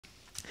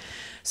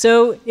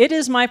So it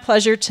is my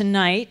pleasure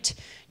tonight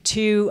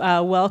to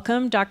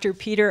welcome Dr.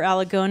 Peter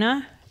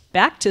Alagona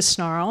back to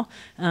SNARL.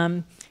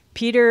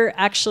 Peter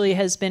actually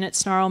has been at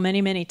SNARL many,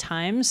 many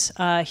times.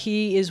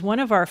 He is one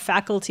of our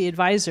faculty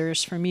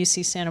advisors from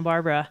UC Santa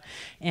Barbara,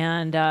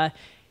 and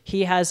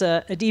he has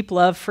a deep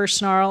love for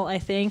SNARL, I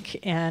think,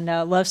 and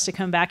loves to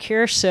come back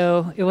here,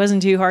 so it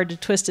wasn't too hard to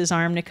twist his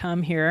arm to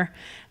come here.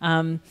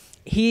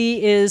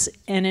 He is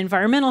an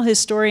environmental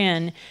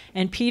historian,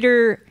 and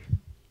Peter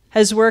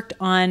has worked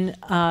on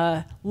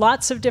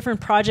lots of different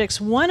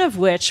projects, one of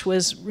which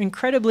was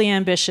incredibly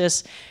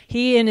ambitious.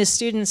 He and his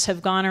students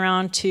have gone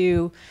around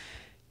to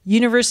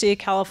University of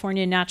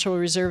California natural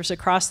reserves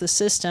across the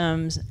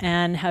systems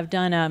and have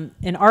done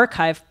an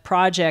archive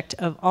project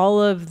of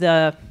all of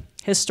the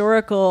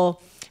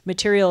historical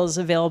materials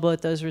available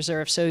at those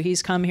reserves. So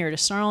he's come here to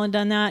SNARL and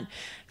done that.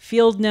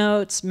 Field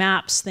notes,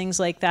 maps, things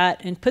like that,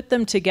 and put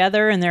them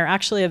together, and they're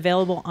actually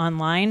available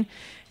online.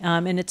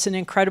 And it's an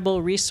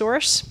incredible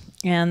resource,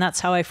 and that's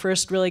how I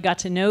first really got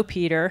to know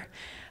Peter.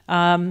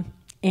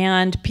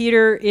 And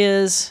Peter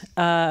is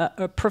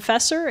a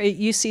professor at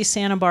UC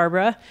Santa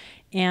Barbara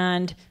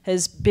and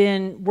has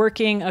been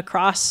working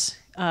across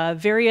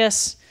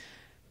various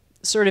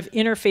sort of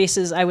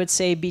interfaces, I would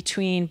say,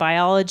 between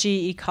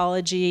biology,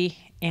 ecology,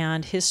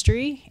 and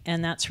history,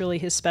 and that's really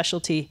his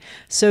specialty.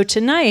 So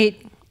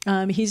tonight,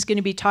 he's going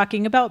to be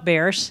talking about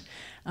bears.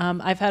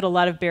 I've had a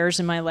lot of bears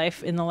in my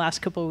life in the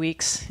last couple of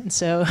weeks, and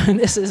so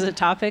this is a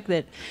topic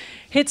that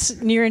hits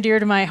near and dear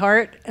to my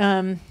heart.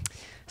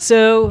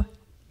 So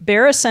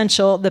Bear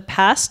Essential, the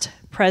past,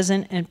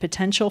 present, and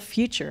potential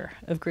future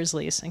of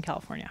grizzlies in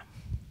California.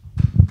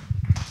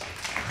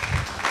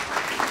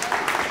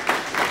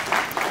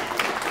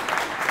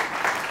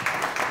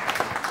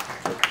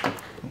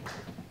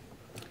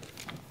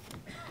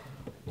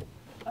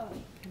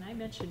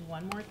 Mention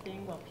one more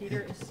thing while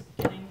Peter is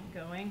getting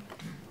going.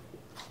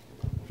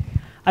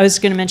 I was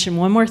going to mention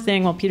one more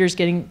thing while Peter's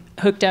getting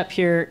hooked up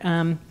here.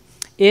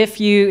 If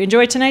you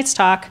enjoyed tonight's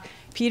talk,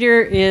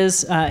 Peter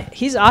is,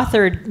 he's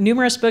authored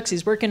numerous books.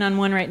 He's working on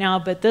one right now,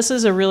 but this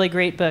is a really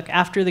great book,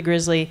 After the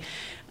Grizzly,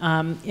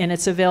 and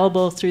it's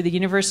available through the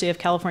University of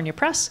California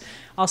Press,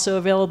 also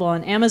available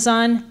on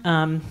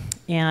Amazon,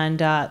 and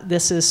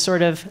this is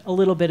sort of a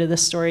little bit of the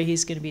story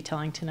he's going to be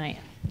telling tonight.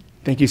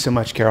 Thank you so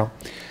much, Carol.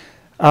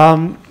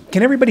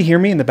 Can everybody hear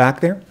me in the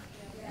back there?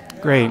 Yeah.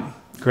 Great,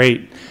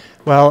 great.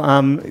 Well,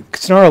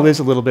 SNARL is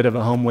a little bit of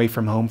a home away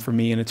from home for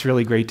me, and it's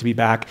really great to be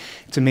back.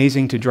 It's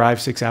amazing to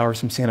drive 6 hours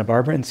from Santa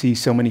Barbara and see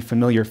so many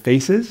familiar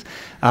faces.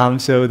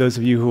 So those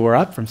of you who are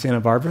up from Santa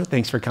Barbara,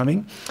 thanks for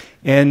coming.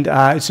 And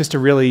it's just a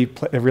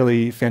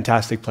really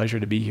fantastic pleasure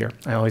to be here.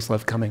 I always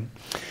love coming.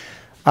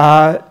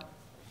 I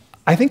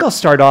think I'll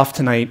start off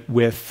tonight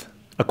with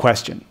a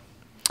question.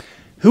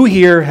 Who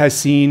here has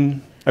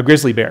seen a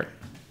grizzly bear?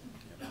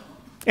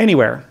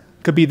 Anywhere.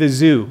 Could be the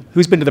zoo.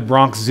 Who's been to the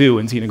Bronx Zoo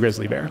and seen a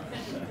grizzly bear?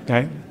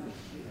 Okay.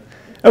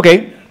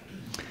 Okay.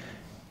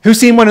 Who's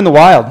seen one in the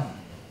wild?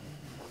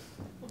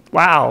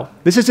 Wow.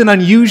 This is an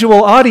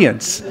unusual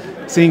audience,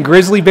 seeing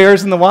grizzly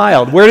bears in the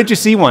wild. Where did you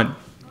see one?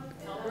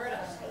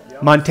 Alberta.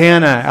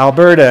 Montana,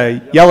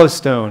 Alberta,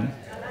 Yellowstone,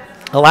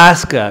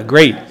 Alaska.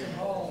 Great.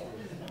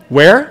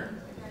 Where?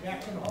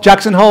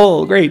 Jackson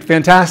Hole. Great.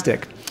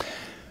 Fantastic.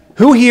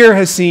 Who here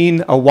has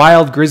seen a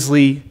wild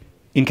grizzly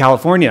in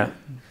California?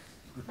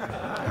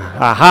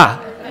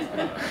 Aha.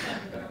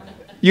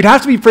 You'd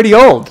have to be pretty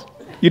old.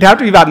 You'd have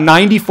to be about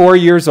 94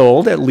 years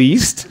old at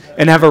least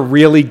and have a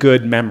really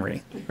good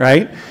memory,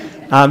 right?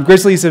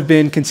 Grizzlies have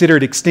been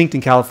considered extinct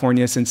in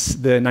California since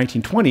the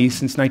 1920s,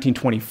 since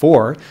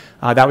 1924.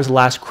 That was the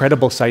last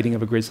credible sighting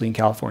of a grizzly in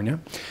California.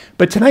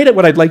 But tonight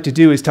what I'd like to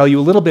do is tell you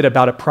a little bit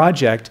about a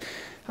project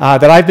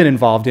that I've been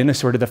involved in as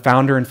sort of the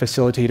founder and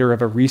facilitator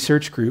of a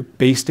research group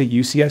based at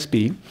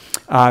UCSB.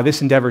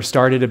 This endeavor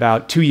started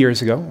about 2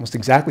 years ago, almost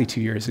exactly 2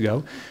 years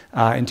ago,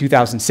 in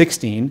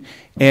 2016,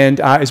 and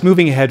is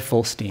moving ahead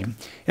full steam.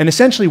 And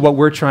essentially what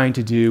we're trying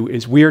to do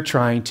is we're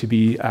trying to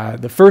be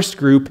the first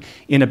group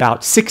in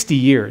about 60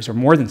 years, or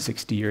more than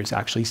 60 years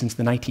actually, since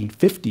the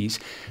 1950s,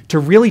 to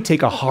really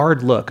take a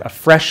hard look, a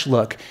fresh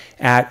look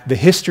at the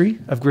history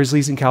of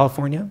grizzlies in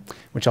California,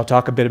 which I'll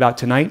talk a bit about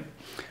tonight,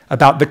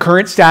 about the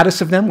current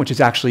status of them, which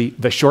is actually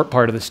the short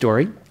part of the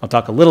story. I'll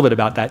talk a little bit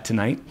about that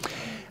tonight.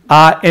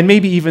 And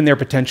maybe even their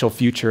potential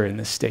future in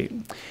this state.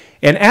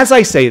 And as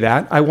I say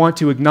that, I want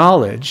to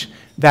acknowledge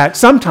that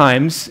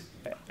sometimes,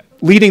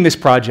 leading this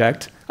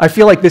project, I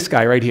feel like this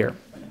guy right here.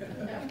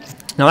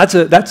 Now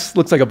that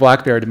looks like a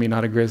black bear to me,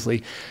 not a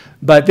grizzly.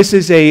 But this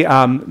is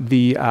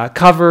the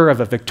cover of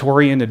a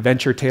Victorian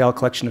adventure tale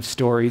collection of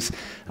stories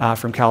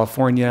from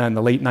California in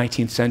the late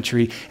 19th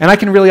century. And I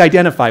can really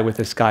identify with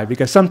this guy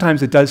because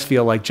sometimes it does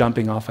feel like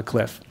jumping off a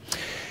cliff.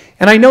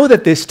 And I know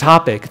that this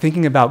topic,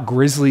 thinking about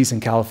grizzlies in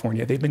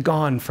California, they've been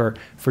gone for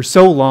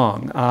so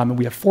long.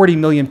 We have 40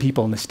 million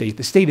people in the state.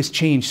 The state has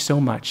changed so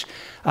much.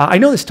 I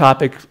know this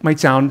topic might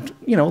sound,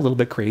 a little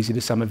bit crazy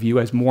to some of you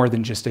as more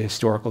than just a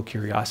historical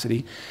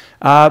curiosity.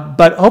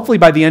 But hopefully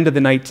by the end of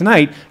the night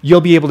tonight, you'll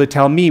be able to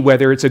tell me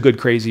whether it's a good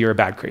crazy or a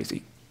bad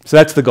crazy. So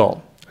that's the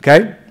goal,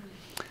 okay?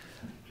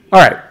 All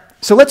right,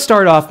 so let's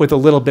start off with a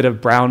little bit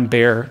of brown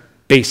bear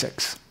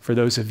basics for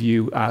those of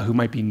you who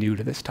might be new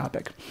to this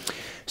topic.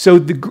 So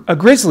a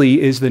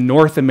grizzly is the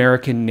North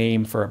American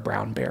name for a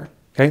brown bear,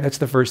 okay? That's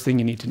the first thing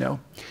you need to know.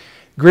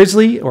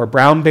 Grizzly, or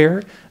brown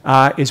bear,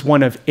 is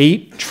one of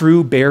 8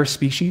 true bear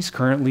species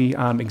currently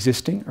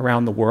existing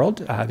around the world.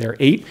 There are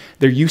 8.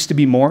 There used to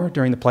be more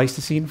during the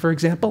Pleistocene, for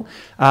example,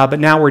 but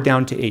now we're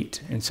down to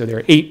 8. And so there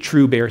are 8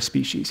 true bear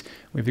species.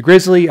 We have the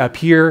grizzly up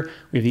here.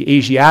 We have the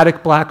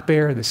Asiatic black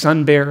bear, the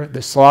sun bear,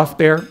 the sloth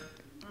bear,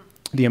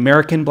 the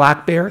American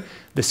black bear,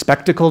 the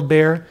spectacled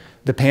bear,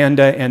 the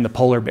panda, and the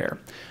polar bear.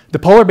 The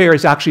polar bear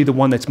is actually the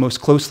one that's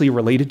most closely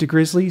related to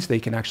grizzlies.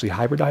 They can actually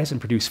hybridize and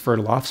produce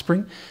fertile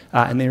offspring,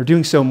 and they are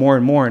doing so more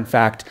and more, in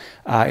fact,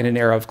 in an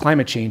era of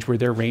climate change where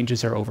their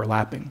ranges are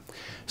overlapping.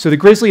 So the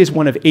grizzly is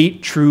one of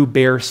 8 true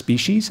bear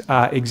species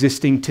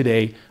existing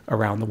today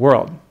around the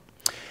world.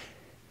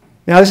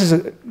 Now, this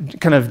is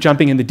kind of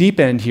jumping in the deep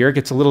end here. It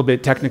gets a little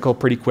bit technical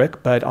pretty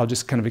quick, but I'll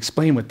just kind of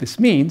explain what this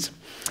means.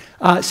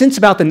 Since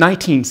about the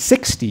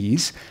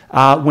 1960s,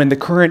 when the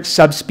current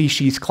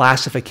subspecies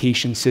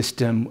classification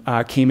system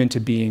came into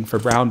being for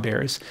brown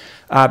bears,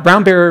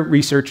 brown bear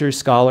researchers,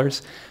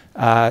 scholars,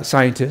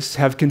 scientists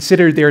have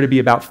considered there to be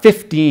about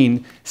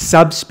 15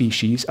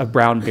 subspecies of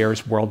brown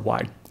bears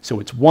worldwide. So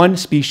it's one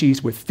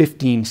species with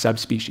 15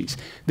 subspecies.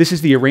 This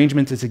is the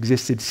arrangement that's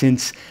existed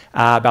since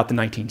about the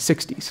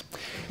 1960s.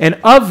 And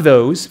of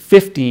those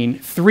 15,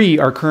 3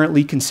 are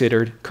currently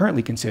considered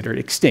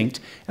extinct,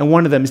 and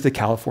one of them is the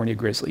California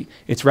grizzly.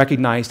 It's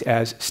recognized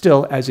as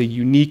still as a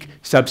unique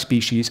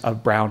subspecies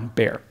of brown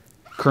bear,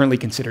 currently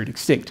considered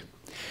extinct.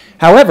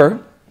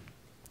 However,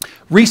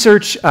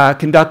 research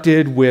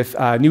conducted with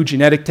new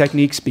genetic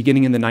techniques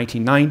beginning in the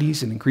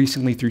 1990s and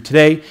increasingly through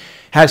today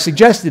has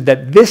suggested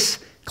that this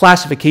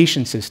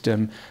classification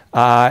system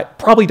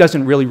probably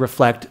doesn't really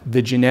reflect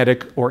the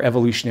genetic or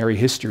evolutionary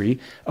history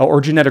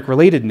or genetic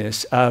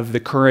relatedness of the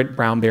current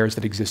brown bears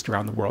that exist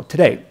around the world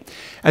today.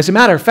 As a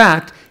matter of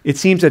fact, it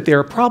seems that there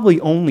are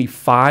probably only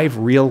 5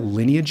 real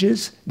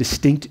lineages,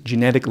 distinct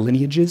genetic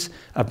lineages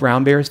of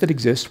brown bears that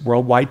exist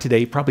worldwide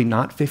today, probably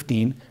not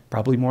 15,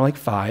 probably more like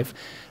 5.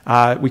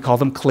 We call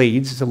them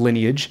clades, it's a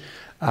lineage,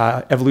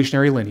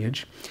 evolutionary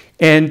lineage.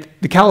 And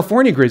the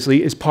California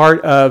grizzly is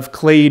part of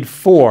clade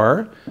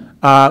 4,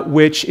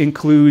 which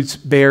includes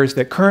bears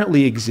that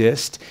currently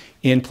exist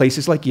in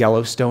places like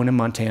Yellowstone and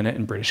Montana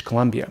and British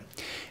Columbia.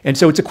 And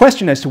so it's a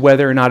question as to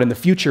whether or not in the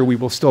future we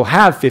will still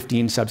have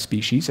 15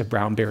 subspecies of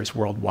brown bears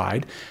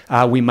worldwide.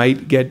 We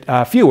might get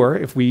fewer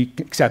if we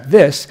accept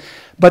this.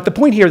 But the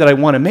point here that I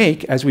want to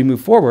make as we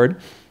move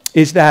forward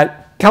is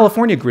that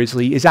California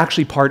grizzly is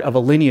actually part of a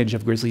lineage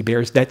of grizzly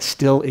bears that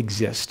still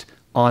exist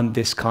on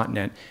this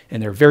continent,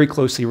 and they're very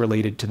closely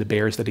related to the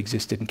bears that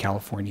existed in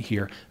California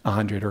here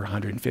 100 or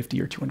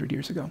 150 or 200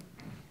 years ago.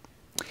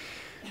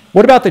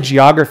 What about the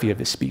geography of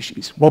this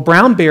species? Well,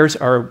 brown bears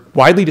are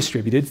widely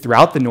distributed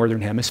throughout the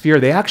northern hemisphere.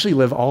 They actually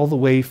live all the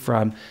way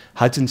from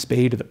Hudson's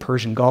Bay to the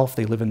Persian Gulf.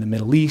 They live in the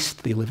Middle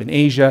East. They live in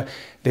Asia.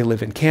 They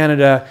live in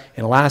Canada,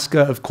 in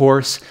Alaska, of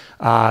course.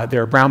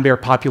 There are brown bear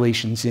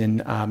populations in,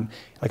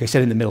 like I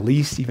said, in the Middle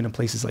East, even in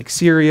places like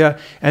Syria.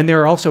 And there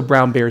are also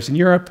brown bears in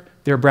Europe.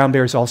 There are brown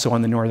bears also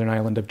on the northern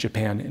island of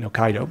Japan in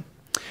Hokkaido.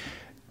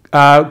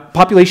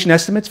 Population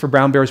estimates for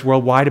brown bears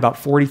worldwide, about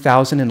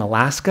 40,000 in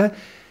Alaska.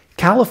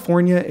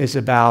 California is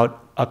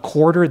about a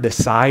quarter the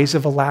size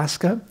of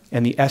Alaska,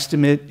 and the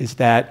estimate is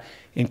that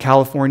in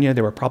California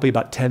there were probably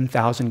about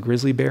 10,000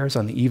 grizzly bears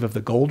on the eve of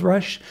the gold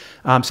rush.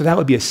 So that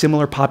would be a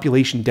similar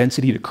population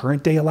density to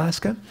current-day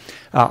Alaska,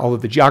 although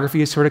the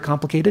geography is sort of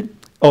complicated.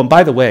 Oh, and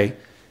by the way,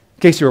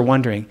 in case you were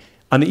wondering,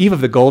 on the eve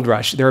of the gold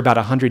rush, there are about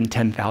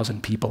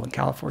 110,000 people in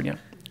California.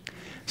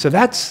 So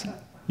that's,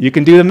 you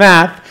can do the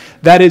math,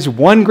 that is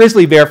 1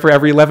 grizzly bear for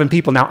every 11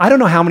 people. Now, I don't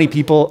know how many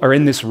people are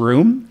in this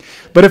room,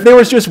 but if there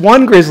was just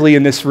 1 grizzly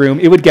in this room,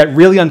 it would get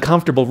really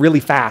uncomfortable really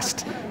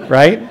fast,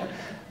 right?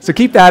 So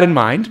keep that in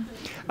mind.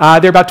 There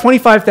are about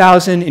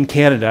 25,000 in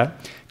Canada,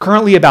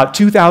 currently about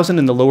 2,000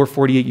 in the lower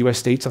 48 US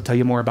states. I'll tell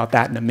you more about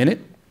that in a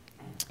minute.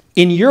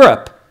 In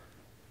Europe,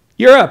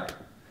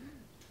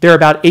 there are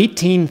about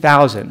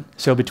 18,000,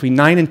 so between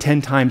 9 and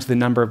 10 times the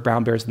number of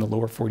brown bears in the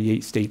lower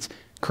 48 states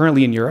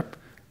currently in Europe.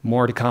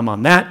 More to come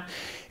on that.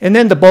 And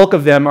then the bulk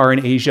of them are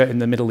in Asia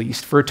and the Middle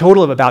East, for a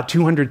total of about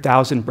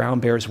 200,000 brown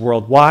bears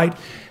worldwide.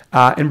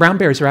 And brown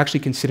bears are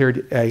actually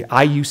considered a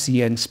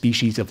IUCN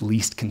species of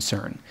least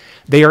concern.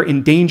 They are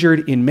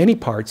endangered in many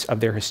parts of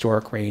their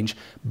historic range,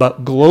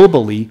 but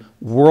globally,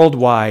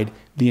 worldwide,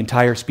 the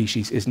entire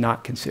species is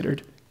not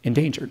considered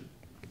endangered.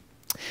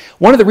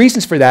 One of the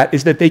reasons for that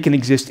is that they can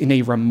exist in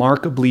a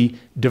remarkably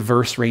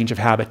diverse range of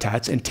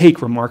habitats and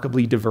take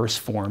remarkably diverse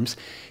forms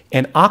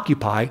and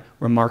occupy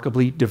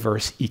remarkably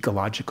diverse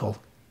ecological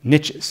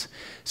niches.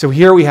 So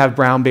here we have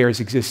brown bears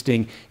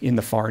existing in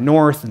the far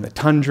north, in the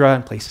tundra,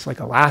 in places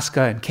like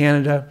Alaska and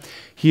Canada.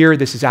 Here,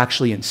 this is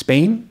actually in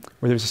Spain,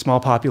 where there's a small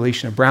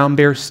population of brown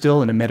bears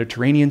still in a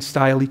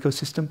Mediterranean-style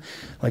ecosystem,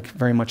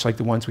 very much like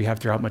the ones we have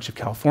throughout much of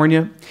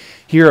California.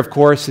 Here, of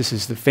course, this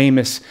is the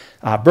famous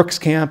Brooks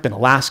Camp in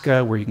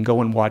Alaska, where you can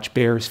go and watch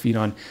bears feed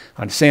on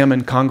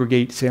salmon,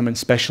 congregate salmon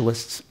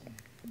specialists.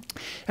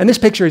 And this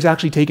picture is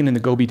actually taken in the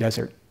Gobi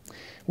Desert,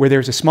 where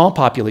there's a small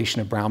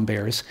population of brown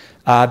bears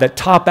that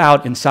top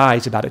out in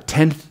size about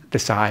 1/10 the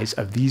size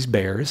of these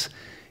bears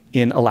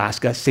in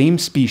Alaska, same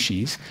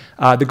species.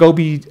 The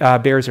Gobi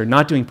bears are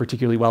not doing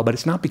particularly well, but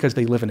it's not because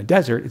they live in a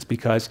desert, it's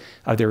because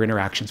of their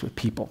interactions with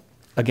people.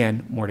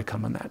 Again, more to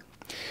come on that.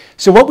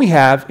 So what we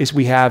have is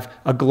we have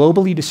a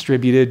globally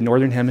distributed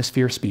northern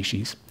hemisphere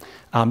species,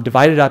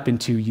 divided up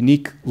into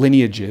unique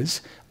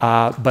lineages,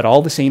 but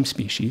all the same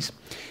species,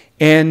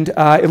 and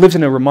it lives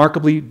in a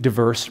remarkably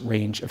diverse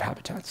range of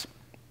habitats.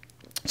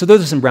 So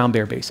those are some brown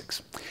bear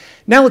basics.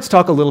 Now let's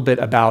talk a little bit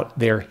about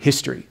their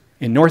history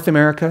in North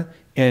America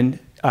and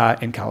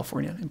in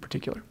California in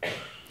particular.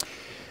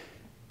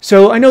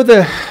 So I know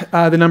the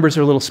numbers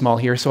are a little small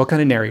here, so I'll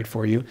kind of narrate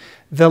for you.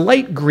 The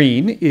light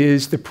green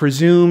is the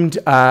presumed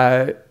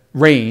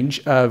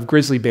range of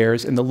grizzly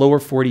bears in the lower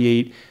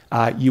 48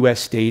 US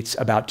states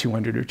about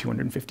 200 or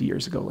 250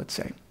 years ago, let's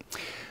say.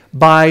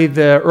 By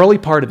the early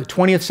part of the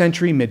 20th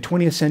century,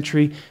 mid-20th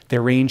century,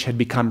 their range had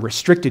become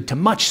restricted to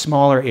much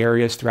smaller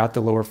areas throughout the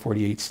lower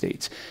 48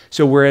 states.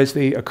 So whereas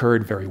they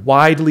occurred very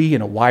widely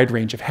in a wide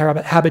range of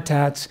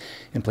habitats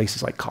in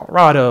places like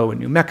Colorado and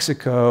New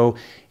Mexico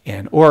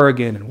and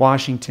Oregon and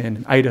Washington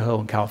and Idaho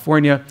and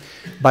California,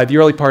 by the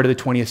early part of the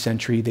 20th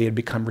century, they had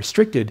become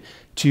restricted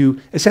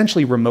to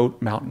essentially remote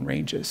mountain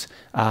ranges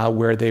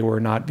where they were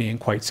not being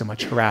quite so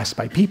much harassed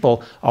by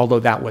people,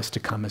 although that was to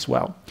come as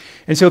well.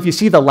 And so if you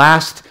see the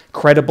last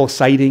credible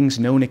sightings,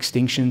 known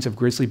extinctions of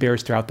grizzly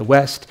bears throughout the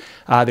West,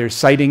 there's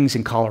sightings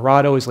in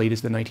Colorado as late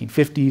as the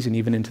 1950s and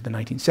even into the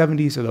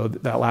 1970s, although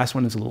that last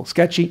one is a little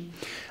sketchy.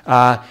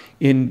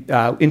 Into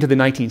the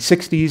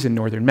 1960s in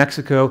northern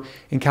Mexico.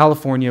 In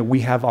California,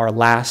 we have our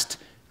last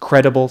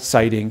credible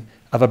sighting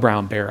of a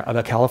brown bear, of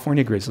a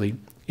California grizzly,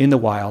 in the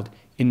wild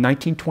in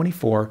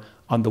 1924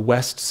 on the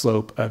west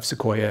slope of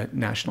Sequoia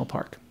National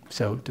Park,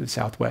 so to the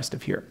southwest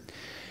of here.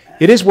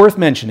 It is worth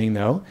mentioning,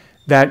 though,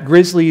 that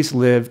grizzlies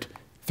lived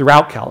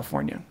throughout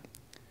California.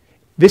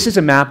 This is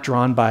a map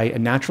drawn by a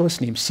naturalist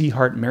named C.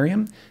 Hart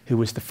Merriam, who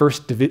was the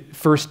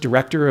first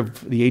director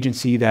of the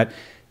agency that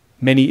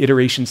many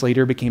iterations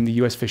later became the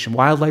U.S. Fish and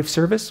Wildlife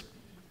Service.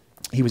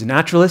 He was a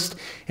naturalist,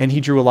 and he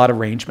drew a lot of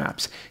range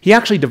maps. He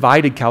actually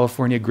divided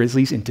California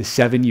grizzlies into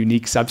 7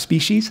 unique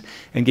subspecies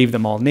and gave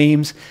them all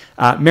names.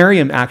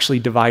 Merriam actually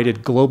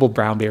divided global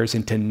brown bears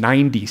into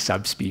 90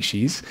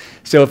 subspecies.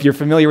 So if you're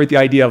familiar with the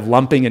idea of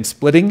lumping and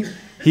splitting,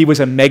 he was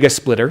a mega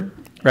splitter,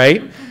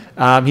 right?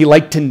 He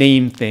liked to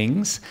name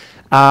things.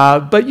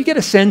 But you get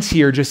a sense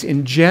here just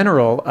in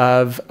general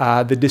of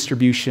the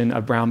distribution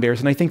of brown bears,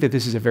 and I think that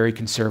this is a very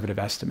conservative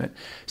estimate.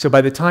 So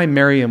by the time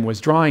Merriam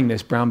was drawing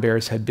this, brown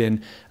bears had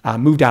been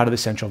moved out of the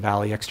Central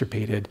Valley,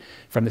 extirpated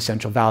from the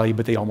Central Valley,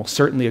 but they almost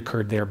certainly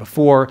occurred there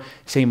before,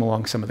 same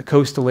along some of the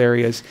coastal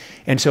areas.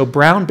 And so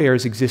brown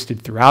bears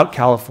existed throughout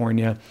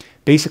California,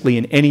 basically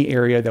in any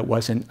area that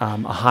wasn't a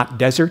hot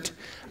desert,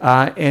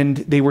 and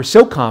they were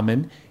so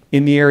common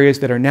in the areas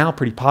that are now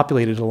pretty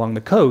populated along the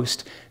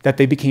coast that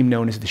they became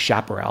known as the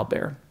chaparral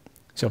bear.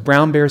 So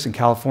brown bears in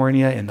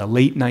California in the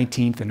late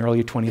 19th and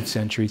early 20th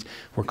centuries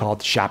were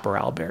called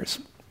chaparral bears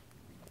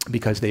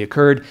because they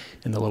occurred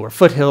in the lower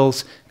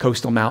foothills,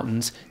 coastal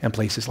mountains, and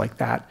places like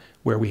that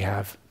where we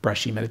have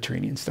brushy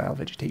Mediterranean-style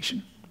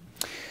vegetation.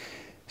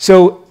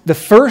 So the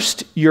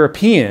first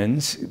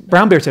Europeans,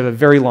 brown bears have a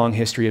very long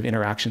history of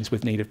interactions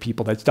with native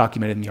people that's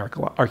documented in the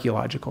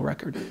archaeological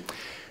record.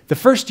 The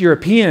first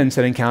Europeans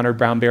that encountered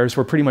brown bears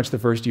were pretty much the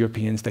first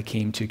Europeans that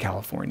came to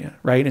California,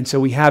 right? And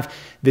so we have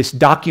this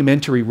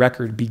documentary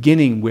record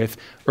beginning with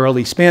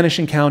early Spanish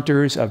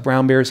encounters of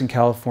brown bears in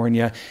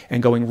California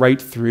and going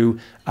right through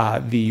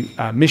the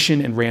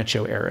mission and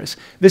rancho eras.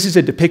 This is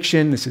a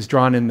depiction, this is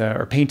drawn in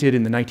or painted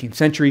in the 19th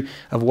century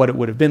of what it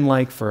would have been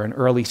like for an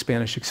early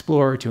Spanish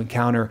explorer to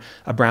encounter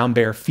a brown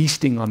bear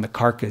feasting on the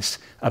carcass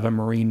of a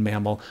marine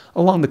mammal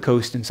along the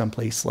coast in some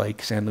place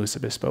like San Luis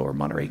Obispo or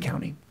Monterey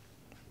County.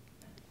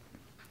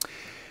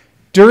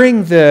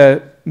 During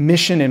the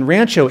mission and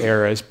rancho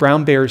eras,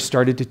 brown bears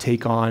started to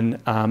take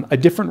on a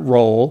different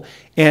role,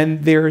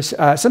 and there's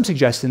some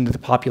suggestion that the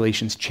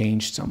populations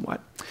changed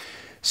somewhat.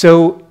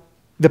 So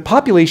the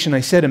population,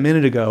 I said a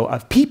minute ago,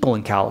 of people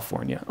in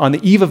California on the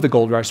eve of the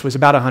gold rush was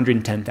about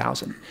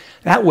 110,000.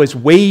 That was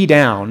way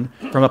down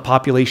from a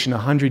population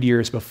 100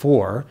 years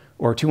before,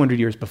 or 200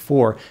 years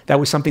before, that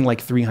was something like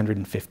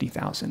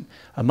 350,000,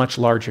 a much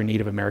larger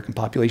Native American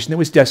population that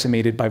was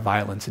decimated by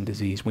violence and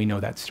disease. We know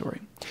that story.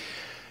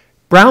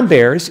 Brown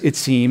bears, it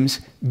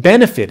seems,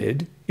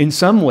 benefited in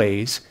some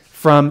ways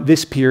from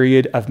this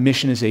period of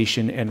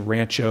missionization and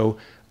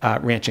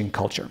ranching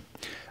culture.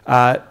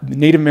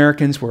 Native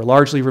Americans were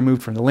largely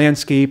removed from the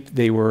landscape.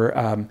 They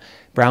were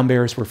Brown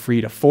bears were free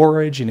to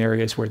forage in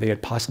areas where they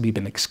had possibly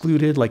been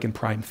excluded, like in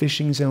prime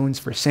fishing zones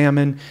for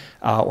salmon,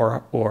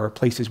 or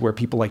places where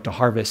people like to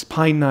harvest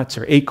pine nuts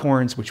or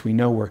acorns, which we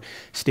know were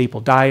staple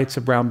diets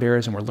of brown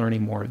bears, and we're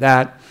learning more of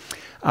that.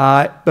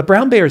 But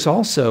brown bears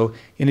also,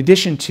 in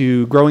addition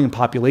to growing in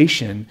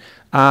population,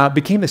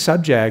 became the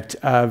subject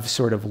of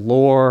sort of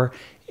lore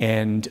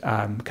and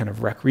kind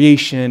of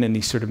recreation and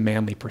these sort of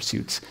manly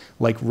pursuits,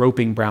 like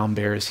roping brown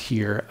bears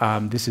here.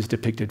 This is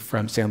depicted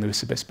from San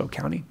Luis Obispo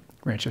County,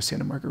 Rancho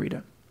Santa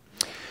Margarita.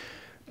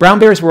 Brown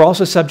bears were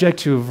also subject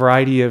to a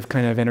variety of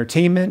kind of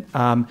entertainment.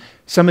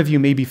 Some of you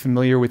may be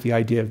familiar with the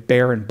idea of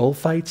bear and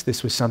bullfights.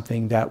 This was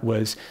something that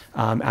was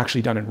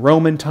actually done in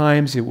Roman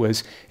times.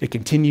 It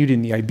continued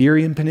in the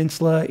Iberian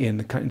Peninsula, in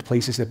the kind of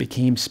places that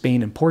became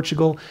Spain and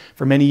Portugal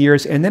for many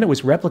years, and then it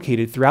was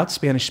replicated throughout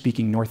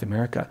Spanish-speaking North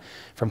America,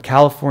 from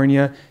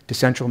California to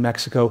central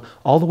Mexico,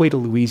 all the way to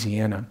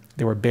Louisiana.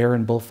 There were bear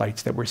and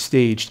bullfights that were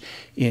staged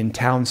in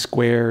town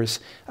squares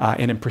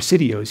and in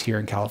presidios here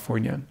in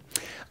California.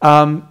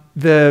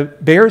 The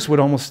bears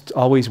would almost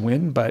always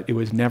win, but it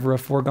was never a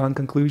foregone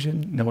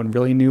conclusion. No one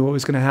really knew what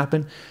was going to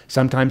happen.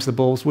 Sometimes the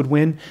bulls would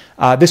win.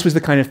 This was the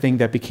kind of thing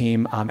that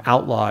became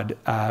outlawed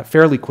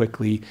fairly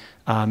quickly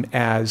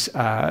as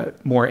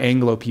more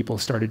Anglo people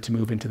started to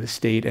move into the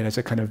state, and as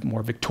a kind of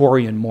more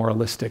Victorian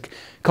moralistic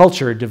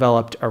culture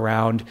developed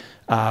around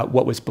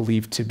what was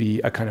believed to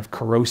be a kind of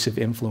corrosive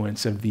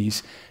influence of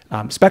these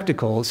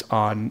spectacles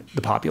on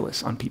the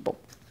populace, on people.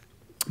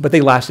 But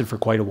they lasted for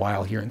quite a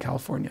while here in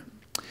California.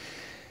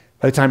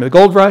 By the time of the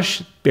gold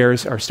rush,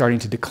 bears are starting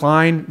to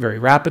decline very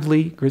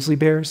rapidly, grizzly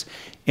bears,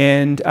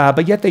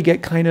 but yet they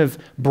get kind of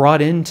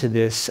brought into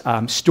this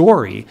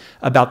story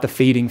about the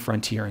fading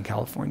frontier in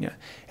California.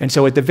 And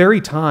so at the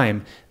very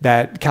time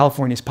that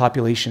California's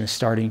population is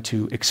starting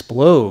to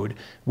explode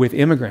with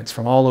immigrants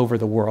from all over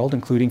the world,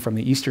 including from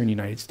the eastern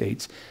United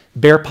States,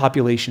 bear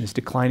population is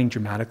declining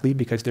dramatically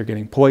because they're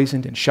getting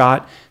poisoned and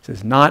shot. So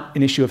it's not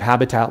an issue of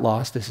habitat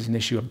loss. This is an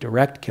issue of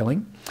direct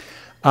killing.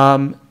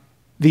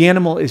 The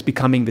animal is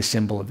becoming the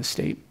symbol of the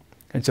state.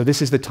 And so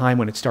this is the time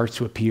when it starts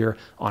to appear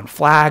on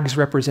flags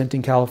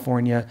representing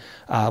California,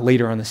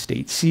 later on the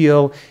state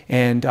seal,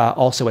 and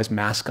also as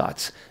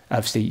mascots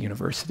of state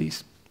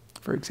universities,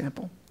 for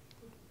example.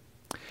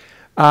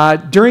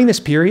 During this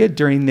period,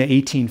 during the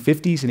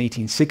 1850s and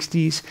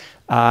 1860s,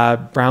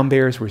 brown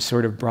bears were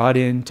sort of brought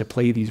in to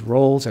play these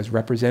roles as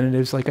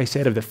representatives, like I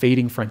said, of the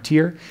fading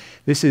frontier.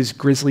 This is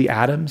Grizzly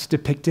Adams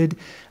depicted.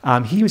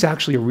 He was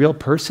actually a real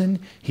person.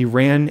 He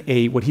ran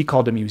what he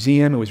called a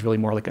museum. It was really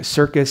more like a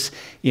circus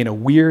in a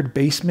weird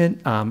basement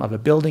of a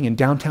building in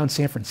downtown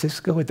San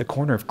Francisco at the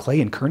corner of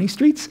Clay and Kearny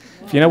Streets,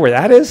 if you know where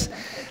that is.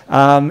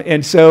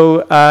 And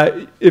so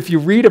if you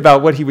read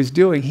about what he was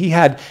doing, he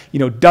had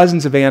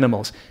dozens of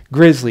animals: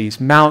 grizzlies,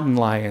 mountain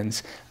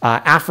lions,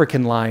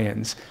 African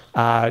lions,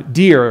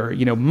 deer,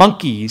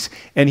 monkeys,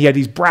 and he had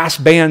these brass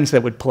bands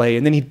that would play,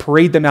 and then he'd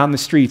parade them out in the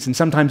streets, and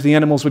sometimes the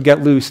animals would get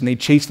loose and they'd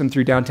chase them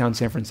through downtown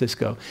San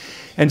Francisco.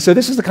 And so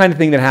this is the kind of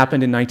thing that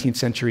happened in 19th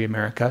century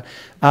America.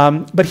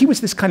 But he was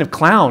this kind of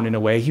clown in a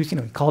way. He was, he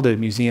called it a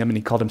museum and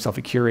he called himself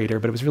a curator,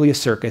 but it was really a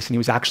circus, and he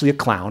was actually a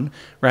clown,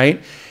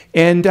 right?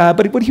 And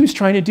but what he was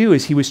trying to do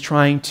is he was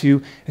trying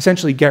to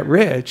essentially get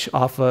rich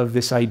off of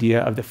this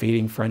idea of the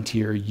fading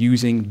frontier,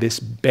 using this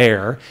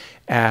bear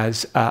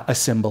as a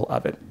symbol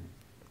of it.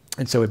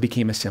 And so it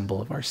became a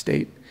symbol of our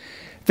state.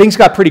 Things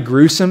got pretty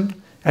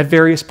gruesome at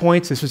various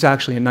points. This was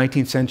actually a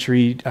 19th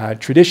century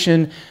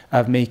tradition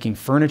of making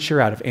furniture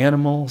out of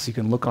animals. You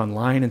can look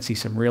online and see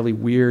some really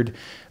weird,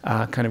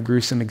 kind of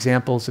gruesome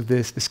examples of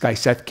this. This guy,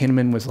 Seth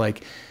Kinnaman, was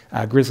like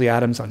Grizzly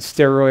Adams on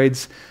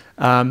steroids.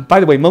 By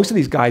the way, most of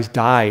these guys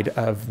died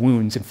of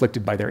wounds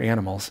inflicted by their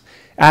animals.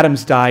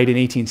 Adams died in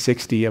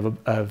 1860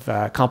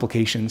 of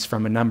complications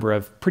from a number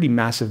of pretty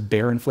massive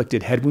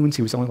bear-inflicted head wounds.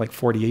 He was only like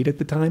 48 at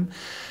the time.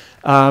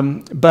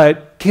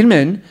 But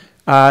Kinnaman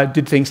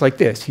did things like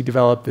this. He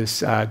developed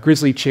this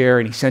grizzly chair,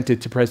 and he sent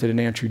it to President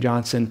Andrew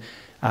Johnson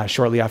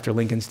shortly after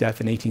Lincoln's death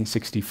in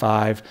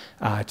 1865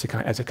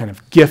 as a kind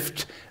of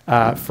gift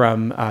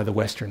from the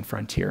western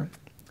frontier.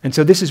 And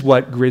so this is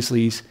what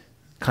grizzlies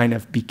kind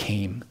of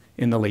became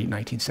in the late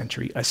 19th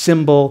century, a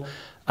symbol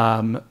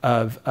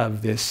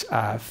of this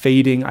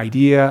fading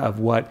idea of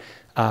what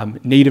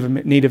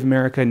Native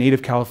America,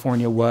 Native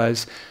California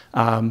was,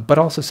 but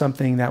also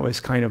something that was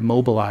kind of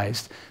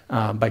mobilized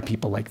by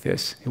people like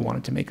this who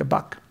wanted to make a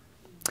buck.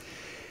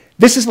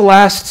 This is the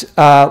last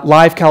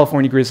live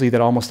California grizzly that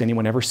almost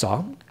anyone ever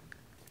saw.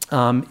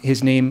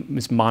 His name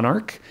is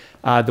Monarch.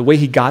 The way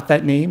he got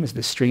that name is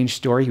this strange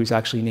story. He was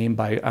actually named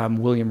by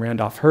William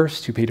Randolph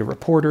Hearst, who paid a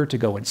reporter to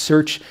go and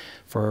search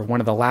for one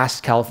of the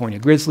last California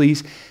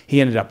grizzlies.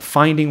 He ended up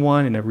finding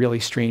one in a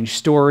really strange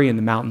story in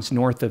the mountains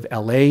north of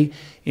LA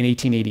in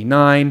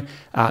 1889,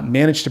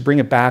 managed to bring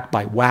it back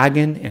by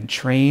wagon and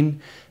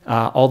train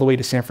all the way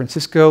to San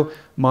Francisco.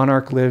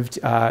 Monarch lived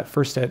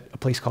first at a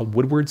place called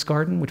Woodward's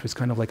Garden, which was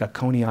kind of like a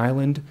Coney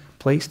Island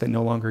place that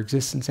no longer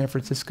exists in San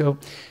Francisco,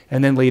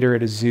 and then later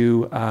at a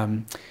zoo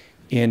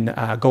in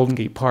Golden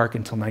Gate Park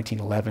until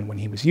 1911 when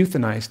he was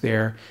euthanized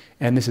there,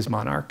 and this is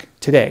Monarch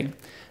today.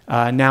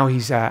 Now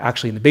he's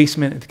actually in the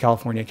basement at the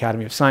California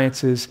Academy of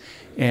Sciences,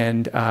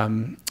 and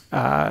there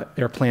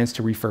are plans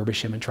to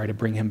refurbish him and try to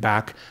bring him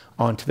back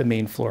onto the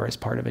main floor as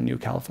part of a new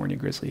California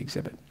Grizzly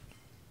exhibit.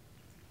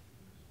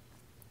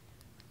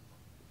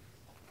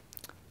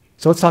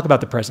 So let's talk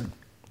about the present.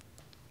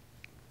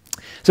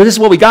 So this is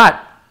what we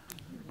got.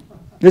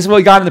 This is what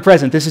we got in the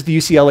present. This is the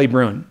UCLA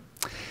Bruin.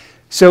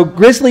 So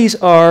grizzlies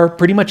are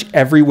pretty much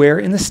everywhere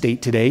in the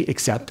state today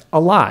except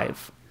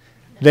alive.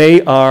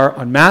 They are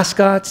on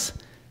mascots,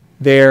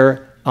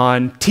 they're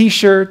on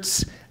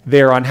t-shirts,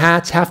 they're on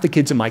hats. Half the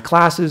kids in my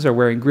classes are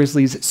wearing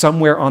grizzlies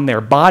somewhere on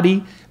their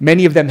body.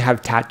 Many of them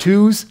have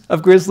tattoos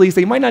of grizzlies.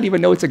 They might not even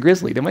know it's a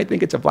grizzly. They might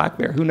think it's a black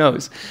bear. Who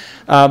knows?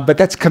 But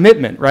that's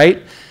commitment, right?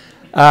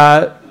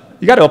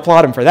 You got to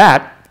applaud them for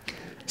that.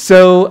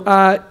 So,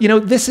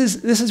 this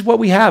is what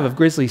we have of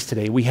grizzlies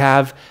today. We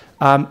have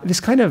this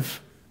kind of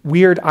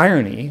weird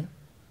irony,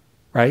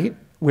 right,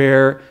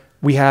 where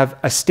we have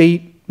a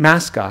state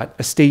mascot,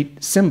 a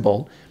state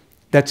symbol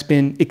that's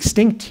been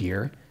extinct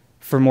here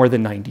for more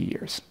than 90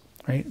 years,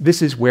 right?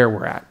 This is where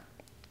we're at.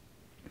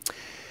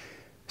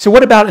 So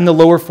what about in the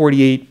lower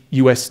 48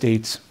 US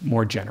states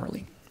more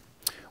generally?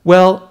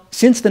 Well,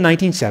 since the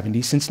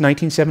 1970s, since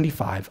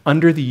 1975,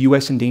 under the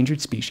US Endangered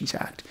Species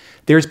Act,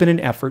 there's been an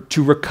effort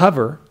to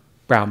recover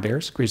brown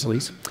bears,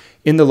 grizzlies,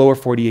 in the lower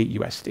 48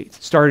 US states.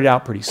 It started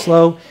out pretty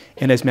slow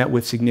and has met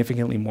with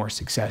significantly more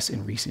success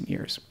in recent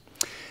years.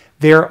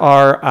 There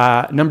are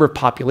a number of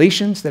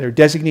populations that are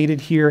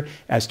designated here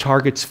as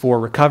targets for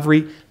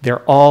recovery.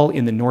 They're all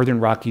in the Northern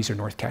Rockies or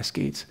North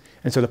Cascades.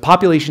 And so the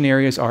population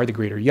areas are the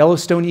Greater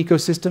Yellowstone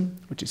ecosystem,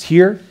 which is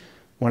here,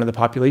 one of the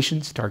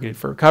populations targeted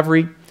for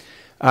recovery.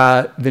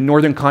 The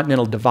Northern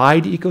Continental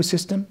Divide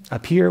ecosystem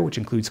up here, which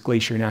includes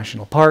Glacier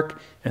National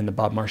Park and the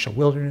Bob Marshall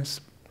Wilderness.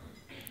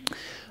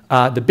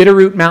 The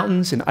Bitterroot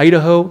Mountains in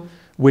Idaho,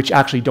 which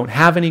actually don't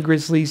have any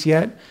grizzlies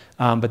yet,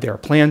 but there are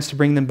plans to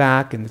bring them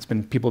back,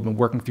 and people have been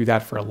working through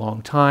that for a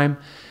long time.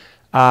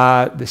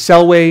 The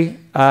Selway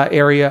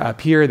area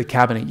up here, the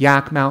Cabinet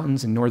Yaak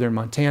Mountains in northern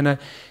Montana,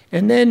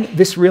 and then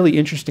this really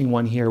interesting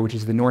one here, which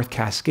is the North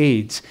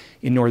Cascades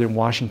in northern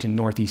Washington,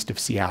 northeast of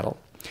Seattle.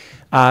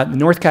 The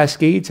North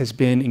Cascades has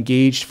been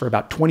engaged for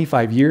about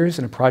 25 years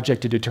in a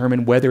project to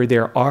determine whether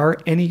there are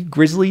any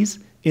grizzlies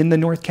in the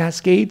North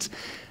Cascades.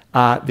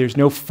 There's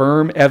no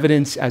firm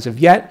evidence as of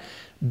yet,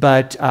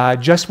 but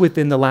just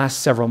within the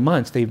last several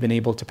months, they've been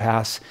able to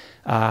pass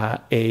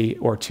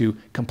to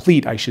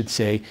complete, I should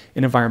say,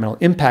 an environmental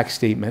impact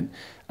statement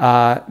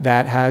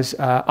that has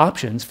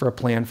options for a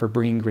plan for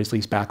bringing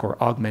grizzlies back or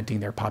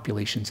augmenting their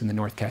populations in the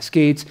North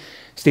Cascades.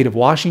 State of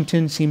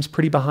Washington seems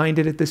pretty behind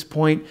it at this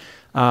point.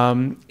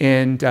 And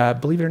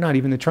believe it or not,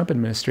 even the Trump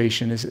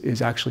administration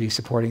is actually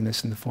supporting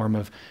this in the form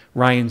of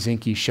Ryan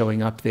Zinke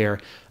showing up there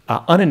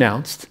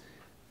unannounced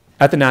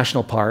at the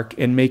national park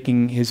and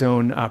making his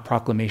own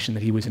proclamation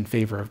that he was in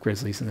favor of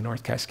grizzlies in the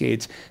North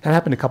Cascades. That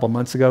happened a couple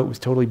months ago. It was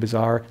totally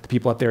bizarre. The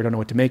people up there don't know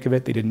what to make of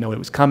it. They didn't know it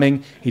was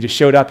coming. He just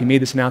showed up. He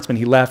made this announcement.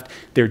 He left.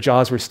 Their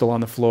jaws were still on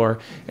the floor,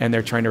 and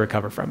they're trying to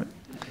recover from it.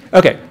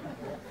 Okay.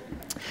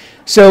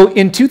 So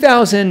in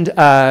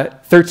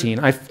 2013,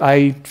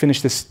 I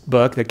finished this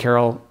book that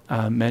Carol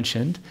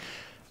mentioned.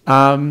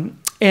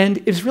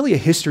 And it's really a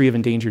history of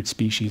endangered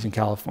species in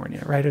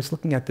California, right? I was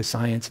looking at the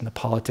science and the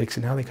politics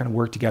and how they kind of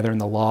work together in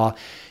the law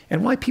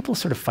and why people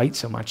sort of fight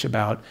so much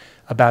about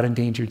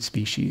endangered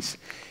species.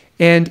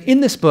 And in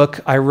this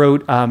book, I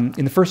wrote,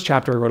 in the first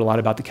chapter, I wrote a lot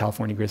about the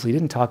California grizzly. I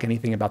didn't talk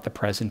anything about the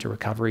present or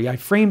recovery. I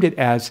framed it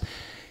as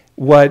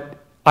what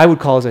I would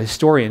call as a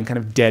historian kind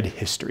of dead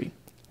history.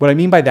 What I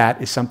mean by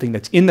that is something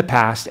that's in the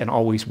past and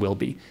always will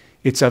be.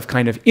 It's of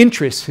kind of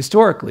interest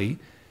historically,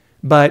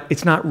 but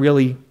it's not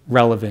really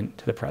relevant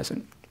to the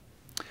present.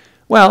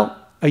 Well,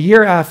 a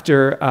year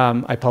after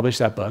I published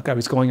that book, I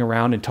was going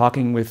around and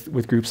talking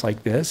with groups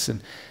like this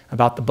and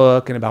about the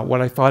book and about what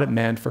I thought it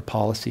meant for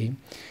policy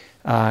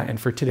and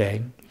for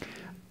today.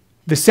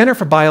 The Center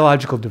for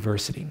Biological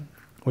Diversity,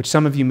 which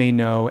some of you may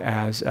know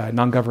as a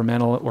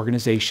non-governmental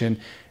organization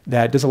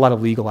that does a lot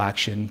of legal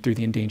action through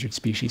the Endangered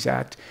Species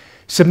Act,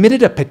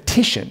 submitted a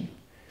petition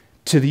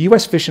to the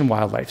U.S. Fish and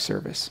Wildlife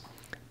Service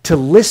to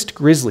list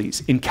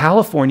grizzlies in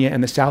California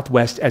and the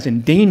Southwest as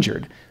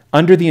endangered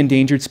under the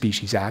Endangered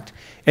Species Act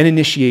and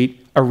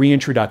initiate a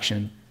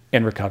reintroduction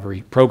and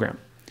recovery program.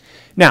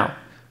 Now,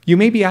 you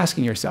may be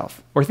asking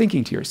yourself or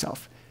thinking to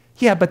yourself,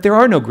 yeah, but there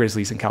are no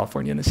grizzlies in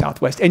California and the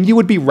Southwest, and you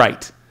would be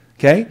right,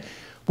 okay?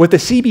 What the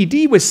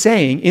CBD was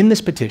saying in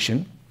this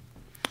petition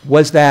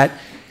was that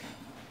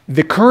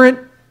the current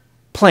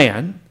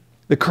plan,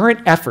 the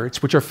current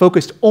efforts, which are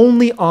focused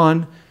only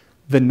on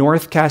the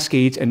North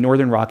Cascades and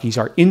Northern Rockies,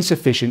 are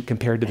insufficient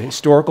compared to the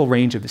historical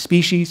range of the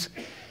species,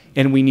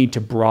 and we need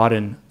to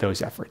broaden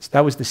those efforts.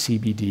 That was the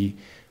CBD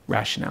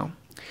rationale.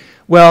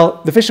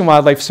 Well, the Fish and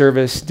Wildlife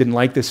Service didn't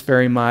like this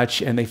very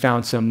much, and they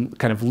found some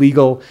kind of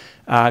legal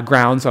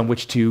grounds on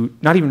which to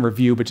not even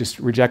review, but just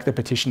reject the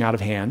petition out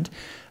of hand.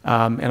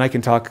 And I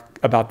can talk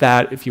about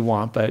that if you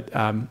want, but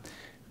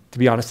to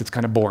be honest, it's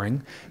kind of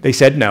boring. They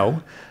said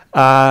no.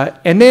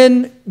 And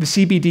then the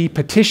CBD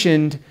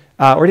petitioned,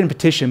 or didn't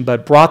petition,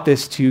 but brought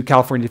this to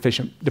California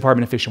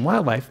Department of Fish and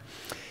Wildlife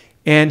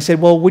and said,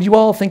 well, would you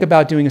all think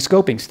about doing a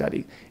scoping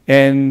study?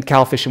 And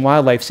Cal Fish and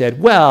Wildlife said,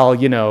 well,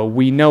 you know,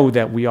 we know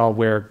that we all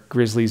wear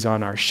Grizzlies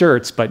on our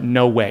shirts, but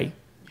no way.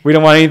 We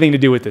don't want anything to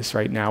do with this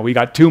right now. We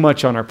got too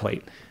much on our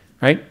plate,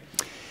 right?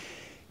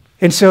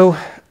 And so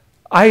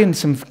I and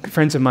some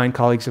friends of mine,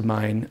 colleagues of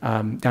mine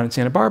down in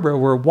Santa Barbara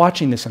were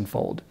watching this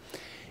unfold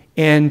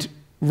and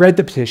read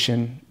the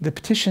petition. The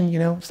petition, you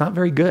know, it's not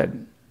very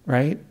good,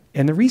 right?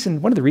 And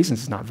one of the reasons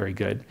it's not very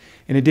good,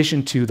 in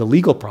addition to the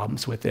legal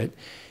problems with it,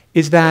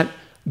 is that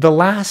the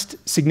last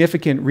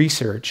significant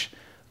research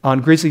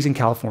on grizzlies in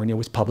California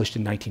was published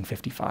in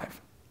 1955.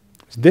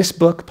 It was this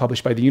book,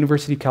 published by the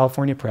University of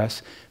California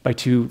Press by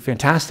two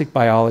fantastic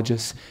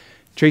biologists.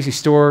 Tracy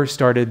Storr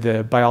started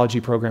the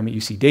biology program at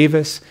UC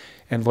Davis,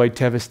 and Lloyd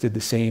Tevis did the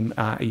same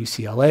at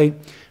UCLA,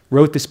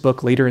 wrote this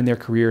book later in their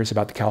careers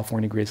about the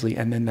California grizzly,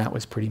 and then that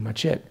was pretty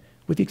much it,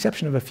 with the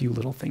exception of a few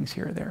little things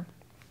here or there.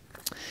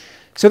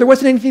 So there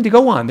wasn't anything to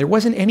go on. There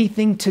wasn't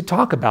anything to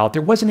talk about.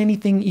 There wasn't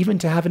anything even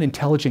to have an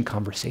intelligent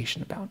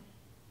conversation about.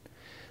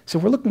 So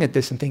we're looking at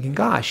this and thinking,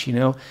 gosh, you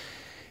know,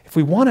 if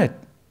we want to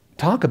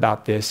talk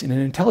about this in an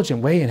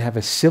intelligent way and have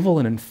a civil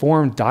and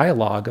informed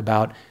dialogue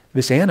about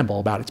this animal,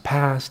 about its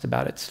past,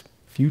 about its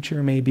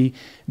future maybe,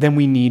 then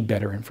we need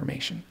better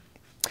information.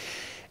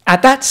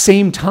 At that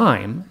same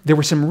time, there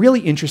were some really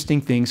interesting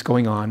things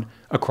going on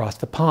across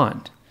the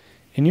pond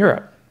in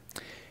Europe.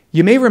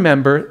 You may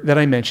remember that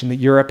I mentioned that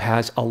Europe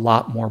has a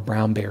lot more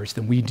brown bears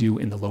than we do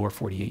in the lower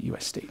 48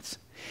 US states.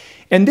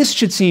 And this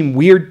should seem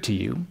weird to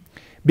you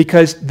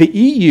because the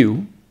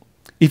EU,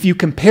 if you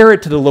compare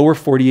it to the lower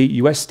 48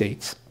 US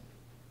states,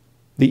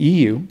 the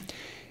EU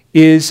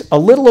is a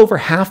little over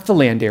half the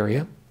land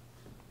area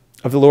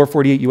of the lower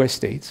 48 US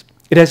states.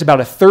 It has about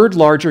a third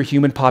larger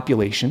human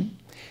population,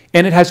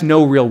 and it has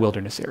no real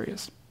wilderness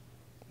areas.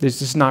 There's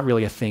just not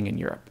really a thing in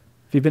Europe.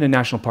 If you've been in a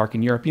national park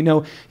in Europe, you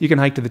know you can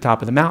hike to the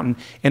top of the mountain.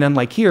 And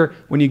unlike here,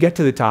 when you get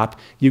to the top,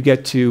 you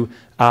get to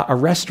a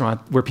restaurant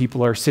where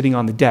people are sitting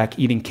on the deck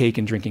eating cake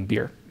and drinking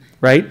beer,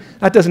 right?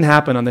 That doesn't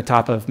happen on the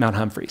top of Mount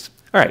Humphreys.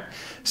 All right.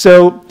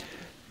 So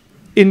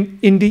in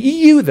the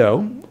EU,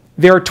 though,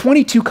 there are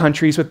 22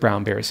 countries with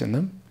brown bears in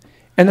them,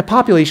 and the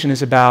population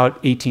is about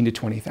 18 to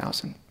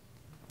 20,000.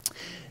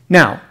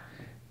 Now,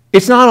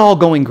 it's not all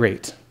going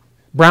great.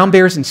 Brown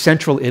bears in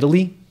central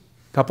Italy,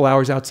 a couple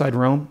hours outside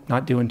Rome,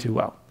 not doing too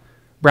well.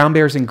 Brown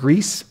bears in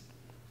Greece,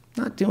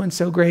 not doing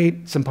so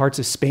great. Some parts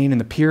of Spain and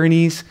the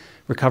Pyrenees,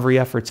 recovery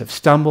efforts have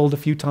stumbled a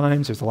few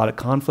times. There's a lot of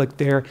conflict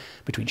there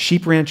between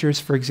sheep ranchers,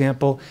 for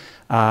example,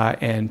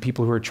 and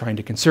people who are trying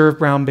to conserve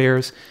brown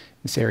bears in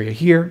this area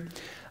here.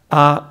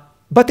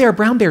 But there are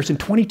brown bears in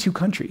 22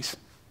 countries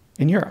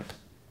in Europe.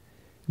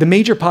 The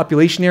major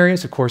population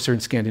areas, of course, are in